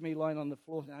 minutes of me lying on the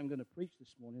floor, saying, I'm going to preach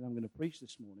this morning,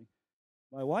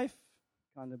 my wife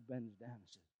kind of bends down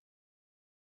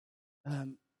and says,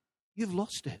 you've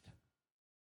lost it.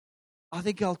 I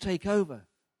think I'll take over.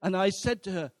 And I said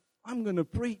to her, I'm going to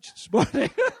preach this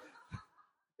morning.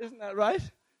 Isn't that right?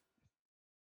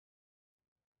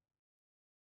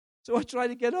 So I tried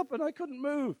to get up and I couldn't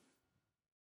move.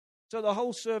 So the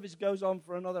whole service goes on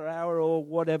for another hour or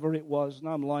whatever it was, and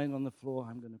I'm lying on the floor.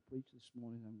 I'm going to preach this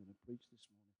morning.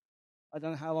 I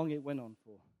don't know how long it went on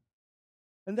for.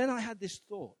 And then I had this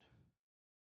thought.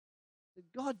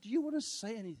 God, do you want to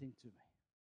say anything to me?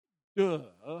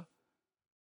 Duh.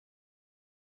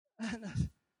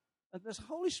 And this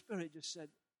Holy Spirit just said,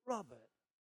 Robert,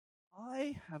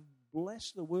 I have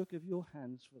blessed the work of your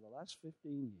hands for the last 15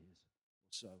 years or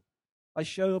so. I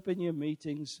show up in your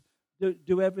meetings,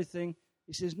 do everything.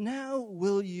 He says, now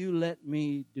will you let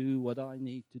me do what I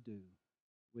need to do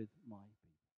with my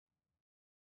people?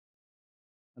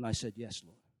 And I said, yes,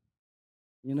 Lord.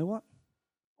 You know what?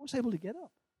 I was able to get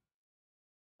up.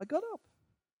 I got up.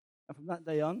 And from that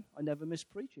day on, I never missed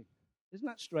preaching. Isn't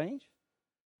that strange?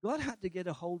 God had to get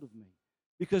a hold of me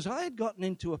because I had gotten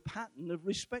into a pattern of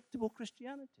respectable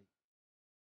Christianity.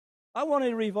 I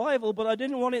wanted revival, but I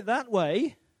didn't want it that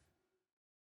way.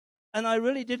 And I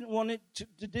really didn't want it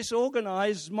to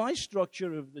disorganize my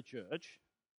structure of the church.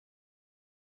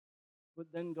 But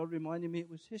then God reminded me it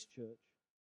was his church,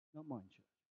 not mine church.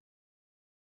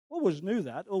 Always knew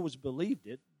that, always believed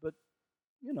it, but,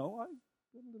 I got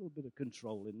a little bit of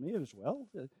control in me as well.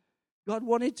 God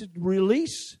wanted to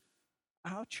release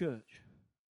our church.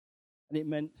 And it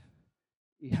meant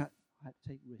I had to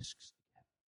take risks.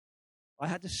 I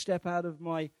had to step out of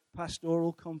my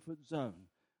pastoral comfort zone.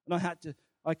 And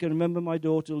I can remember my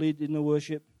daughter leading the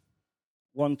worship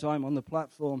one time on the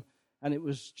platform, and it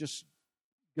was just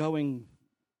going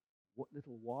what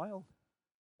little while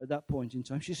at that point in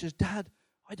time. She says, Dad,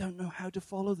 I don't know how to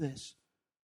follow this.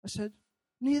 I said,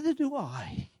 neither do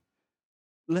I.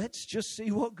 Let's just see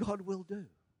what God will do.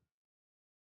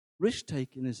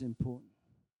 Risk-taking is important.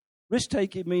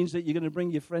 Risk-taking means that you're going to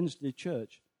bring your friends to the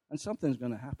church, and something's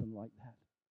going to happen like that.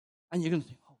 And you're going to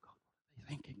think, oh, God, what are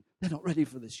they thinking? They're not ready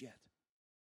for this yet.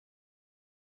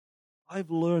 I've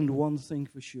learned one thing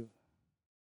for sure.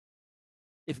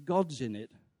 If God's in it,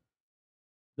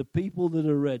 the people that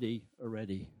are ready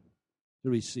to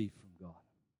receive from God.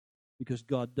 Because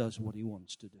God does what he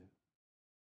wants to do.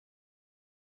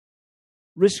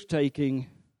 Risk-taking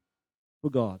for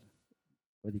God.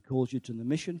 Whether he calls you to the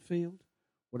mission field,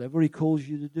 whatever he calls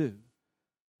you to do,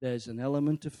 there's an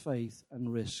element of faith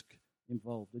and risk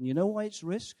involved. And you know why it's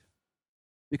risk?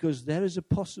 Because there is a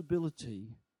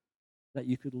possibility that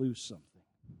you could lose something.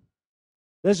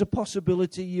 There's a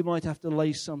possibility you might have to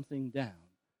lay something down.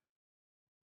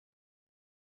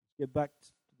 Get back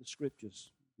to the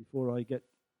scriptures before I get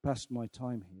past my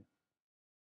time here.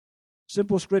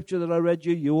 Simple scripture that I read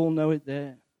you all know it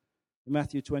there. In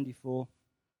Matthew 24.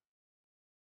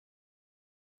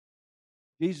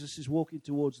 Jesus is walking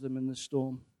towards them in the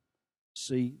storm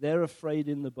sea. They're afraid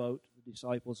in the boat, the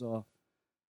disciples are.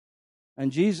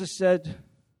 And Jesus said,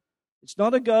 it's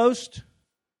not a ghost,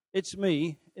 it's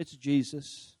me, it's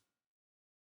Jesus.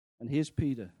 And here's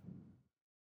Peter.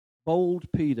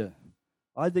 Bold Peter.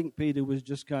 I think Peter was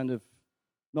just kind of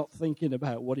not thinking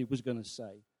about what he was going to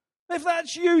say. If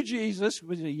that's you, Jesus,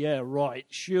 we say, yeah, right,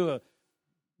 sure.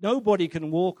 Nobody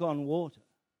can walk on water.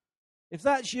 If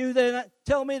that's you, then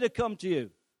tell me to come to you.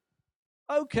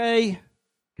 Okay,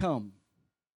 come.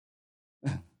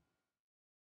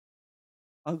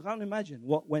 I can't imagine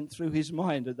what went through his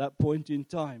mind at that point in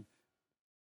time.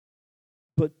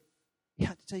 But he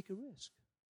had to take a risk.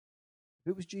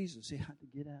 If it was Jesus, he had to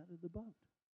get out of the boat.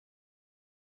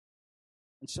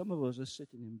 And some of us are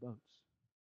sitting in boats.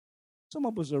 Some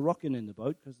of us are rocking in the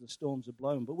boat because the storms are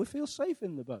blowing, but we feel safe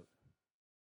in the boat.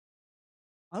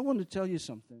 I want to tell you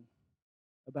something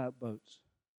about boats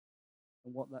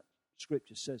and what that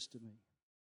scripture says to me.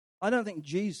 I don't think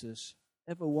Jesus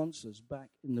ever wants us back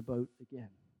in the boat again,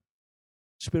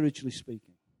 spiritually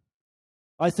speaking.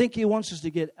 I think he wants us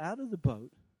to get out of the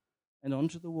boat and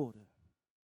onto the water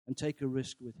and take a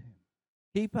risk with him.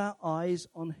 Keep our eyes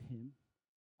on him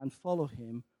and follow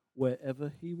him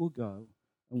wherever he will go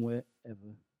and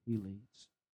wherever he leads.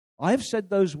 I've said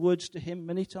those words to him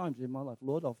many times in my life.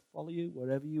 Lord, I'll follow you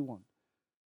wherever you want.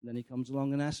 And then he comes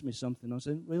along and asks me something. I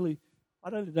said, really, I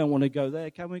don't want to go there.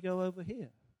 Can we go over here?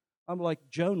 I'm like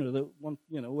Jonah, that one,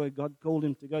 where God called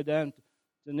him to go down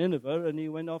to Nineveh, and he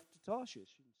went off to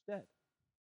Tarshish instead.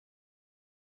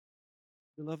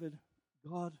 Beloved,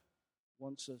 God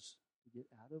wants us to get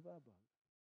out of our boat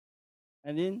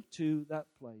and into that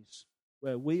place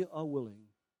where we are willing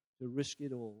to risk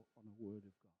it all on the word of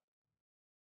God.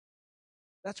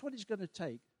 That's what it's going to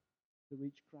take to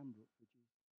reach Cranbrook,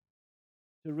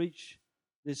 to reach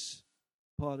this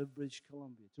part of British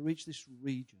Columbia, to reach this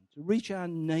region, to reach our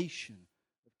nation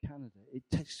of Canada. It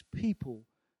takes people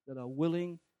that are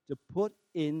willing to put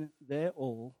in their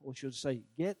all, or should I say,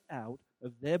 get out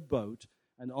of their boat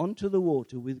and onto the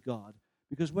water with God.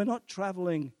 Because we're not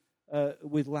traveling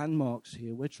with landmarks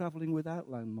here. We're traveling without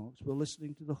landmarks. We're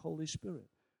listening to the Holy Spirit.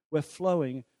 We're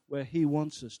flowing where he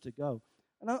wants us to go.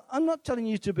 And I'm not telling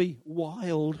you to be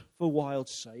wild for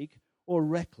wild's sake or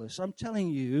reckless. I'm telling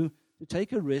you to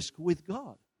take a risk with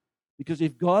God. Because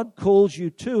if God calls you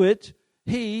to it,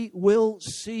 he will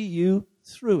see you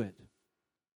through it.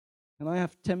 Can I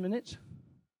have 10 minutes?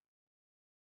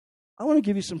 I want to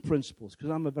give you some principles because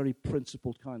I'm a very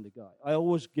principled kind of guy. I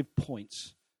always give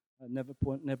points.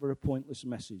 Never a pointless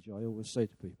message, I always say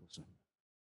to people. So.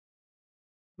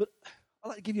 But I'd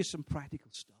like to give you some practical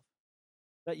stuff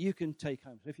that you can take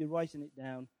home. So if you're writing it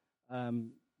down,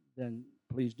 then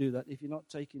please do that. If you're not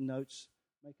taking notes,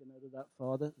 make a note of that,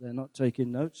 Father. They're not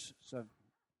taking notes. So,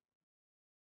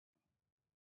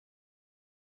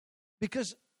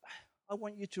 because I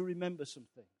want you to remember some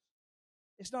things.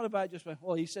 It's not about just,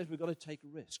 well, he says we've got to take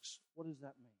risks. What does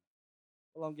that mean?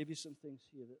 Well, I'll give you some things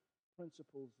here,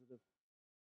 principles that have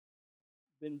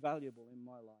been valuable in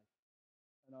my life.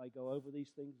 And I go over these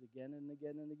things again and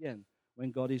again and again when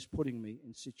God is putting me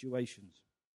in situations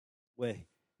where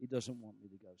he doesn't want me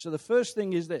to go. So the first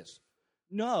thing is this.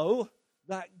 Know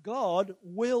that God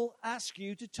will ask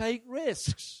you to take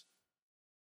risks.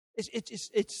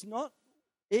 It's not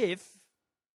if,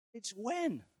 it's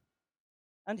when.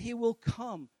 And he will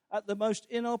come at the most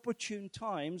inopportune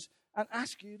times and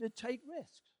ask you to take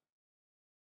risks.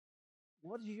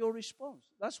 What is your response?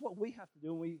 That's what we have to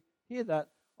do when we hear that.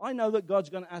 I know that God's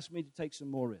going to ask me to take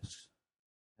some more risks.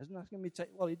 Hasn't asked me to take,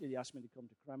 well, he did. He asked me to come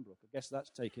to Cranbrook. I guess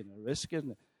that's taking a risk, isn't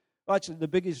it? Actually, the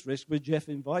biggest risk was Jeff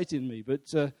inviting me, but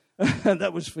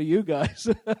that was for you guys.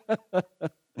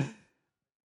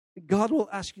 God will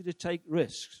ask you to take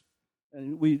risks.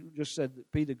 And we just said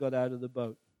that Peter got out of the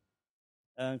boat.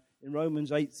 In Romans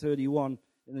 8:31,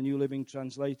 in the New Living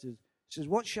Translated, it says,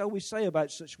 what shall we say about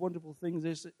such wonderful things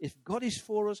as if God is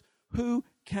for us, who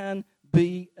can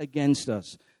be against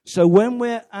us? So when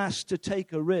we're asked to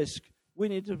take a risk, we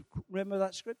need to remember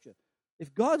that scripture.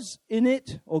 If God's in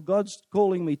it, or God's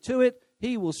calling me to it,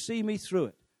 he will see me through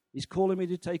it. He's calling me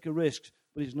to take a risk,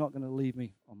 but he's not going to leave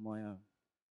me on my own.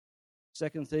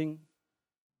 Second thing,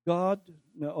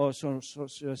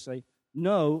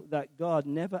 know that God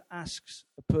never asks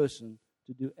a person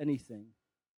to do anything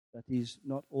that he's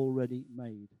not already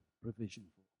made provision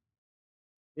for.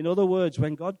 In other words,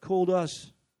 when God called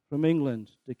us from England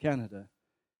to Canada,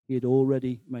 he had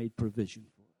already made provision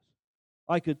for us.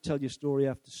 I could tell you story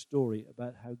after story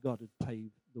about how God had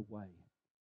paved the way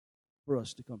for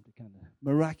us to come to Canada.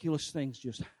 Miraculous things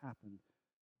just happened.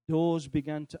 Doors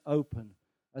began to open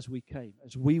as we came,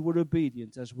 as we were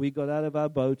obedient, as we got out of our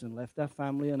boat and left our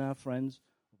family and our friends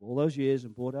of all those years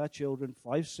and brought our children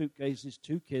 5 suitcases,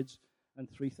 2 kids, and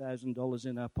 $3,000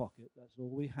 in our pocket. That's all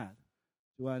we had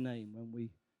to our name when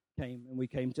we came. And we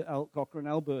came to Cochrane,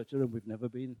 Alberta, and we've never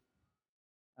been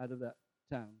out of that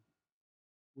town.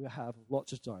 We have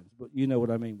lots of times, but you know what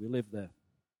I mean. We lived there,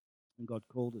 and God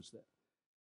called us there.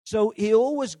 So he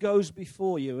always goes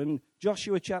before you. In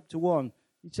Joshua chapter 1,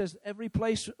 he says, every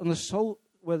place on the soul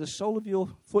where the sole of your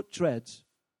foot treads,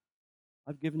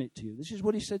 I've given it to you. This is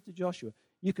what he said to Joshua.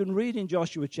 You can read in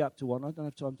Joshua chapter 1. I don't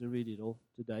have time to read it all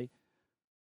today.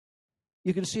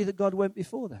 You can see that God went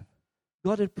before them.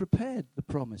 God had prepared the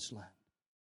promised land.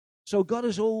 So God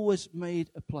has always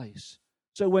made a place.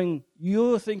 So when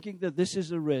you're thinking that this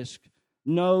is a risk,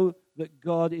 know that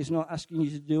God is not asking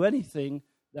you to do anything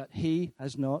that he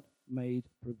has not made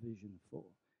provision for.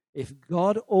 If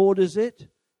God orders it,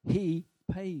 he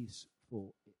pays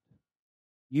for it.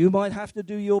 You might have to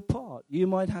do your part. You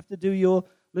might have to do your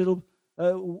little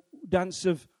dance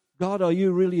of, God, are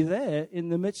you really there in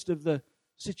the midst of the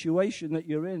situation that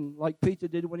you're in, like Peter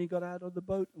did when he got out of the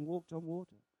boat and walked on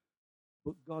water.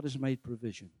 But God has made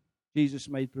provision. Jesus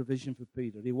made provision for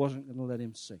Peter. He wasn't going to let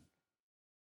him sink.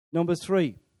 Number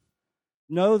 3,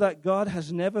 know that God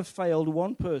has never failed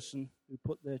one person who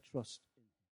put their trust in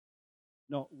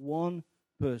him. Not one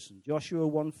person. Joshua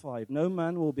 1:5. No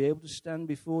man will be able to stand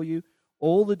before you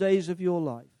all the days of your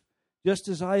life. Just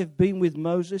as I have been with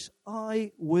Moses,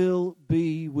 I will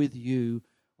be with you.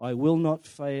 I will not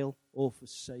fail or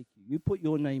forsake you. You put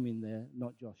your name in there,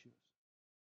 not Joshua's.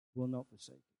 Will not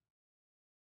forsake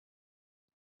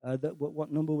you.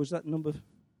 What number was that? Number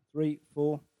 3,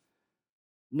 4.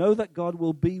 Know that God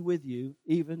will be with you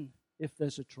even if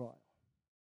there's a trial.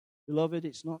 Beloved,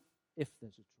 it's not if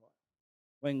there's a trial.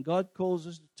 When God calls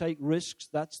us to take risks,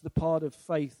 that's the part of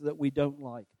faith that we don't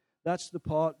like. That's the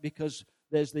part because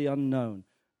there's the unknown.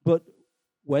 But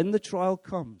when the trial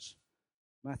comes,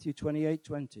 Matthew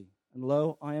 28:20, and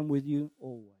lo, I am with you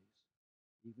always,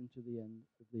 even to the end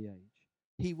of the age.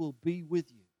 He will be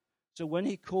with you. So when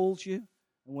he calls you,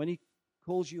 and when he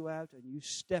calls you out and you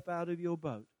step out of your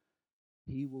boat,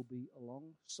 he will be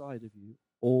alongside of you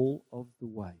all of the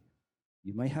way.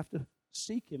 You may have to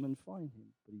seek him and find him,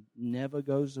 but he never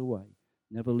goes away,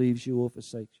 never leaves you or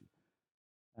forsakes you.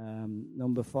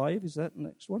 Number 5, is that the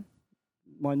next one?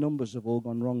 My numbers have all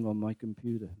gone wrong on my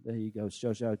computer. There you go. It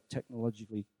shows how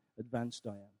technologically advanced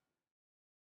I am.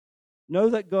 Know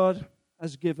that God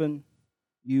has given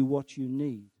you what you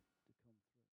need to come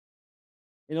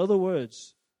through. In other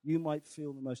words, you might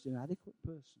feel the most inadequate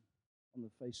person on the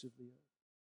face of the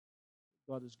earth.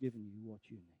 God has given you what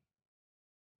you need.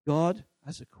 God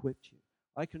has equipped you.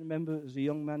 I can remember as a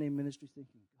young man in ministry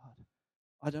thinking, God,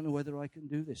 I don't know whether I can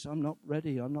do this. I'm not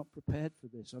ready. I'm not prepared for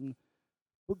this.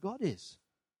 But God is.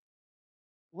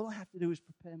 All I have to do is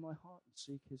prepare my heart and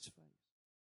seek His face.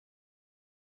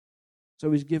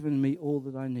 So He's given me all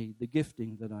that I need, the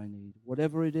gifting that I need.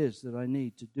 Whatever it is that I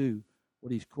need to do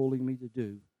what He's calling me to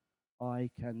do,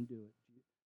 I can do it.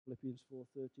 Philippians 4:13,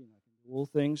 I can do all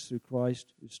things through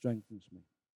Christ who strengthens me.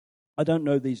 I don't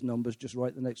know these numbers. Just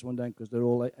write the next one down because they're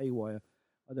all haywire.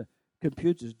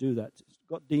 Computers do that. It's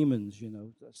got demons,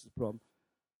 That's the problem.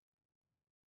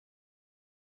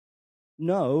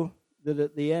 Know that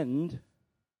at the end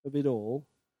of it all,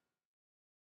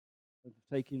 of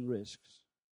taking risks,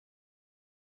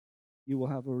 you will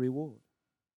have a reward.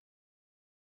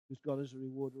 Because God is a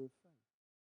rewarder of faith.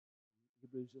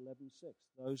 Hebrews 11:6.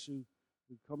 Those who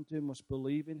come to Him must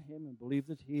believe in Him and believe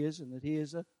that He is, and that He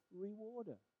is a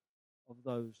rewarder of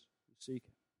those who seek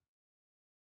Him.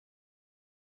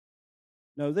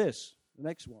 Know this, the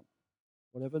next one,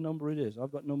 whatever number it is.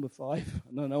 I've got number 5.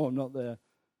 No, I'm not there.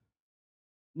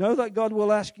 Know that God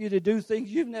will ask you to do things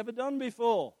you've never done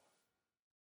before.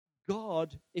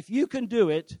 God, if you can do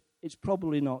it, it's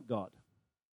probably not God.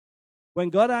 When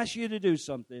God asks you to do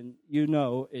something, you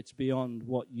know it's beyond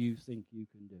what you think you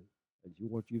can do. It's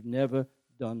what you've never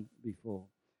done before.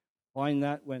 Find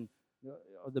that when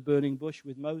the burning bush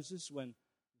with Moses,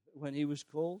 when he was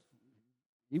called,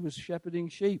 he was shepherding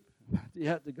sheep. He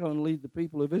had to go and lead the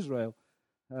people of Israel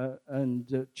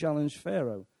and challenge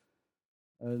Pharaoh.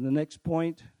 The next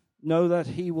point, know that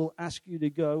He will ask you to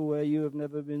go where you have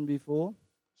never been before.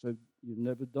 So you've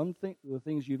never done the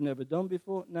things you've never done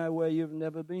before, now where you've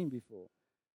never been before.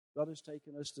 God has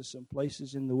taken us to some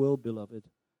places in the world, beloved,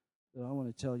 that I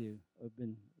want to tell you have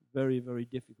been very, very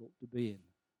difficult to be in.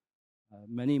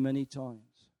 Many, many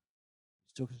times.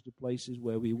 He took us to places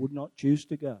where we would not choose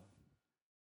to go.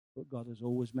 But God has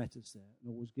always met us there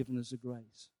and always given us a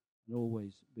grace and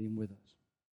always been with us.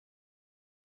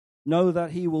 Know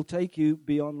that He will take you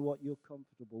beyond what you're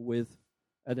comfortable with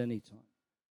at any time.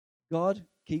 God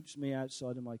keeps me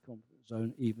outside of my comfort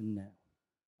zone even now.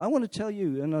 I want to tell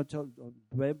you, and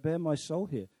I'll bear my soul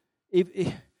here.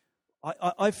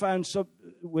 I found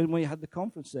when we had the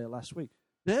conference there last week,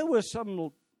 there were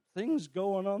some things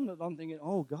going on that I'm thinking,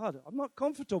 oh God, I'm not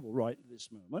comfortable right at this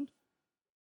moment.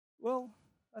 Well,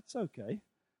 that's okay.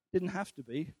 Didn't have to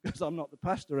be because I'm not the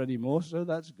pastor anymore, so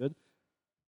that's good.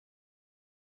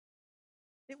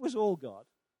 It was all God.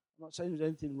 I'm not saying there's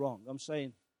anything wrong. I'm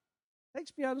saying it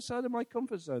takes me outside of my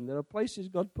comfort zone. There are places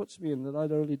God puts me in that I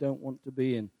really don't want to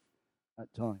be in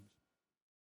at times.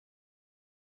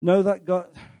 Know that God,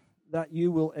 that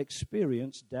you will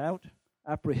experience doubt,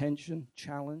 apprehension,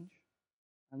 challenge,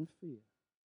 and fear.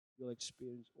 You'll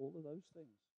experience all of those things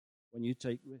when you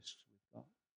take risks with God.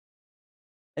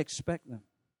 Expect them.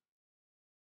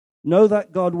 Know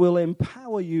that God will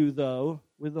empower you, though,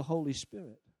 with the Holy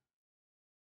Spirit.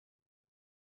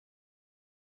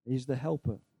 He's the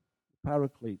helper, the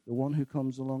paraclete, the one who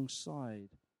comes alongside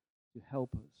to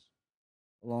help us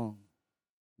along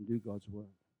and do God's work.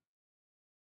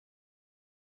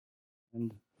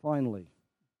 And finally,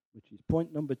 which is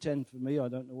point number 10 for me, I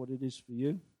don't know what it is for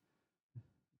you,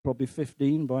 probably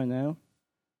 15 by now.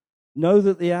 Know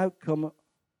that the outcome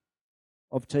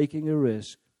of taking a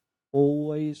risk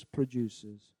always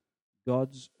produces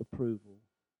God's approval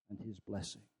and His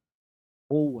blessing.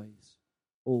 Always,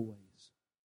 always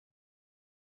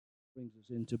brings us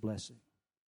into blessing.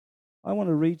 I want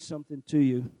to read something to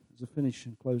you as I finish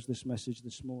and close this message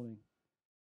this morning.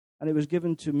 And it was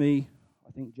given to me,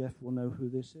 I think Jeff will know who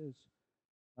this is,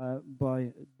 by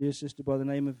a dear sister by the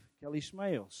name of Kelly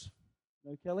Smales.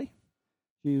 Know Kelly?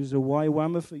 She was a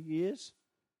YWAMer for years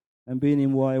and been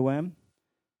in YWAM.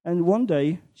 And one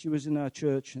day she was in our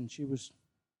church and she was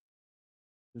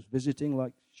visiting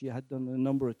like she had done a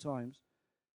number of times.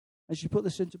 And she put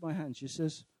this into my hand. She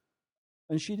says,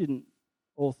 and she didn't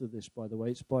author this, by the way.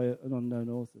 It's by an unknown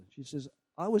author. She says,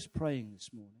 I was praying this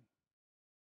morning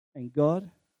and God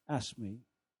asked me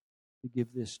to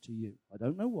give this to you. I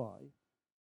don't know why.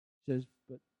 She says,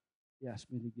 but He asked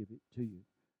me to give it to you.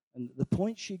 And the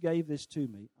point she gave this to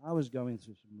me, I was going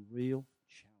through some real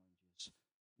challenges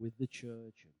with the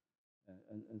church,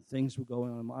 and things were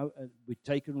going on. We'd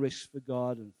taken risks for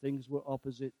God, and things were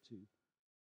opposite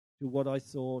to what I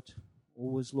thought,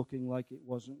 always looking like it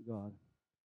wasn't God.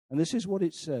 And this is what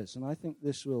it says, and I think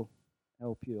this will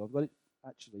help you. I've got it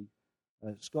actually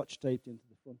scotch taped into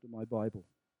the front of my Bible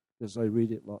because I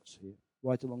read it lots here,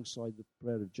 right alongside the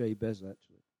prayer of Jabez,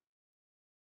 actually.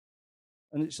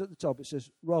 And it's at the top. It says,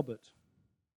 Robert,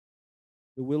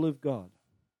 the will of God.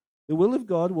 The will of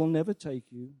God will never take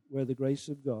you where the grace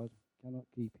of God cannot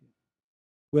keep you,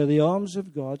 where the arms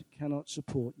of God cannot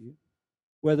support you,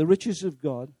 where the riches of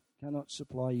God cannot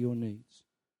supply your needs,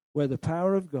 where the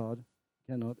power of God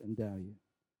cannot endow you.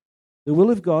 The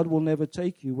will of God will never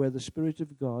take you where the Spirit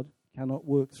of God cannot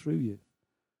work through you,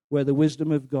 where the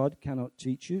wisdom of God cannot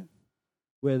teach you,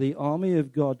 where the army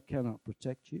of God cannot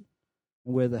protect you,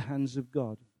 and where the hands of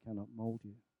God cannot mold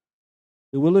you.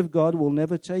 The will of God will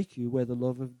never take you where the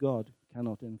love of God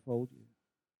cannot enfold you,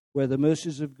 where the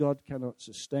mercies of God cannot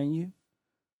sustain you,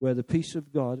 where the peace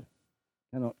of God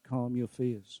cannot calm your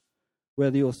fears,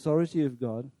 where the authority of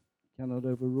God cannot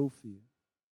overrule for you.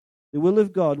 The will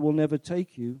of God will never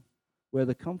take you where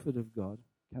the comfort of God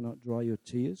cannot dry your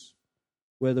tears,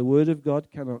 where the word of God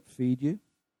cannot feed you,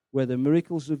 where the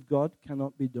miracles of God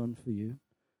cannot be done for you,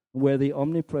 and where the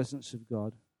omnipresence of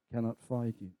God cannot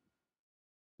find you.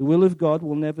 The will of God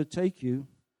will never take you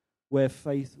where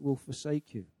faith will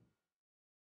forsake you.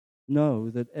 Know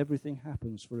that everything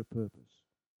happens for a purpose.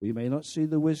 We may not see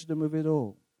the wisdom of it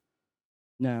all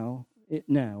now,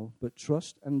 but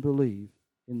trust and believe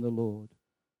in the Lord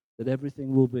that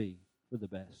everything will be for the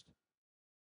best.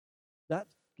 That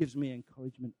gives me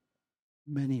encouragement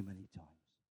many, many times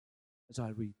as I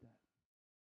read that.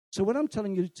 So when I'm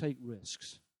telling you to take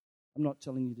risks, I'm not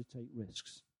telling you to take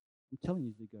risks. I'm telling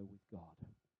you to go with God.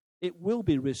 It will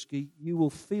be risky. You will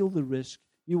feel the risk.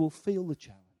 You will feel the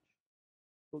challenge.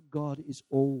 But God is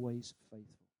always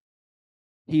faithful.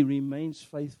 He remains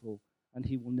faithful, and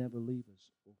He will never leave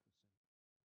us or forsake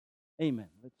us. Amen.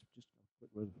 Let's just have a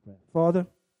quick word of prayer. Father,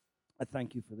 I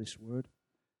thank you for this word.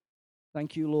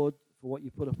 Thank you, Lord, for what you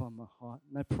put upon my heart.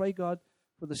 And I pray, God,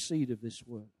 for the seed of this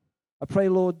word. I pray,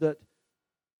 Lord, that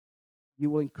you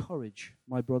will encourage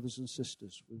my brothers and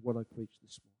sisters with what I preached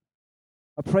this morning.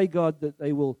 I pray, God, that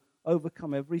they will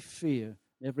overcome every fear,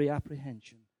 every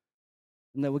apprehension,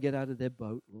 and they will get out of their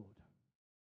boat, Lord,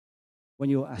 when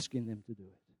you're asking them to do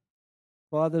it.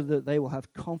 Father, that they will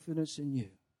have confidence in you,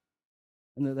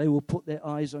 and that they will put their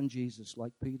eyes on Jesus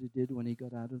like Peter did when he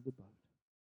got out of the boat.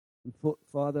 And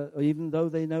Father, even though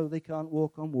they know they can't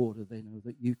walk on water, they know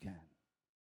that you can.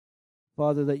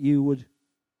 Father, that you would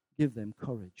give them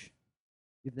courage,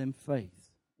 give them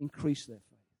faith, increase their faith.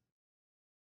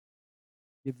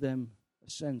 Give them a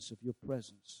sense of your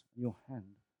presence, your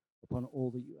hand upon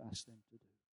all that you ask them to do.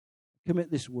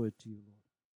 Commit this word to you, Lord.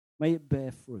 May it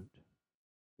bear fruit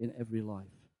in every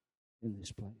life in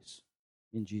this place.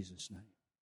 In Jesus' name.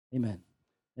 Amen.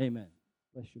 Amen.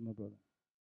 Bless you, my brother.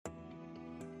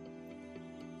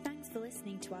 Thanks for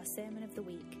listening to our Sermon of the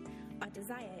Week. Our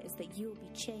desire is that you will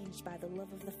be changed by the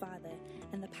love of the Father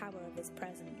and the power of His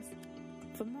presence.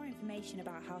 For more information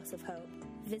about House of Hope,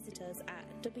 visit us at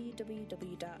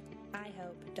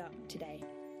www.ihope.today.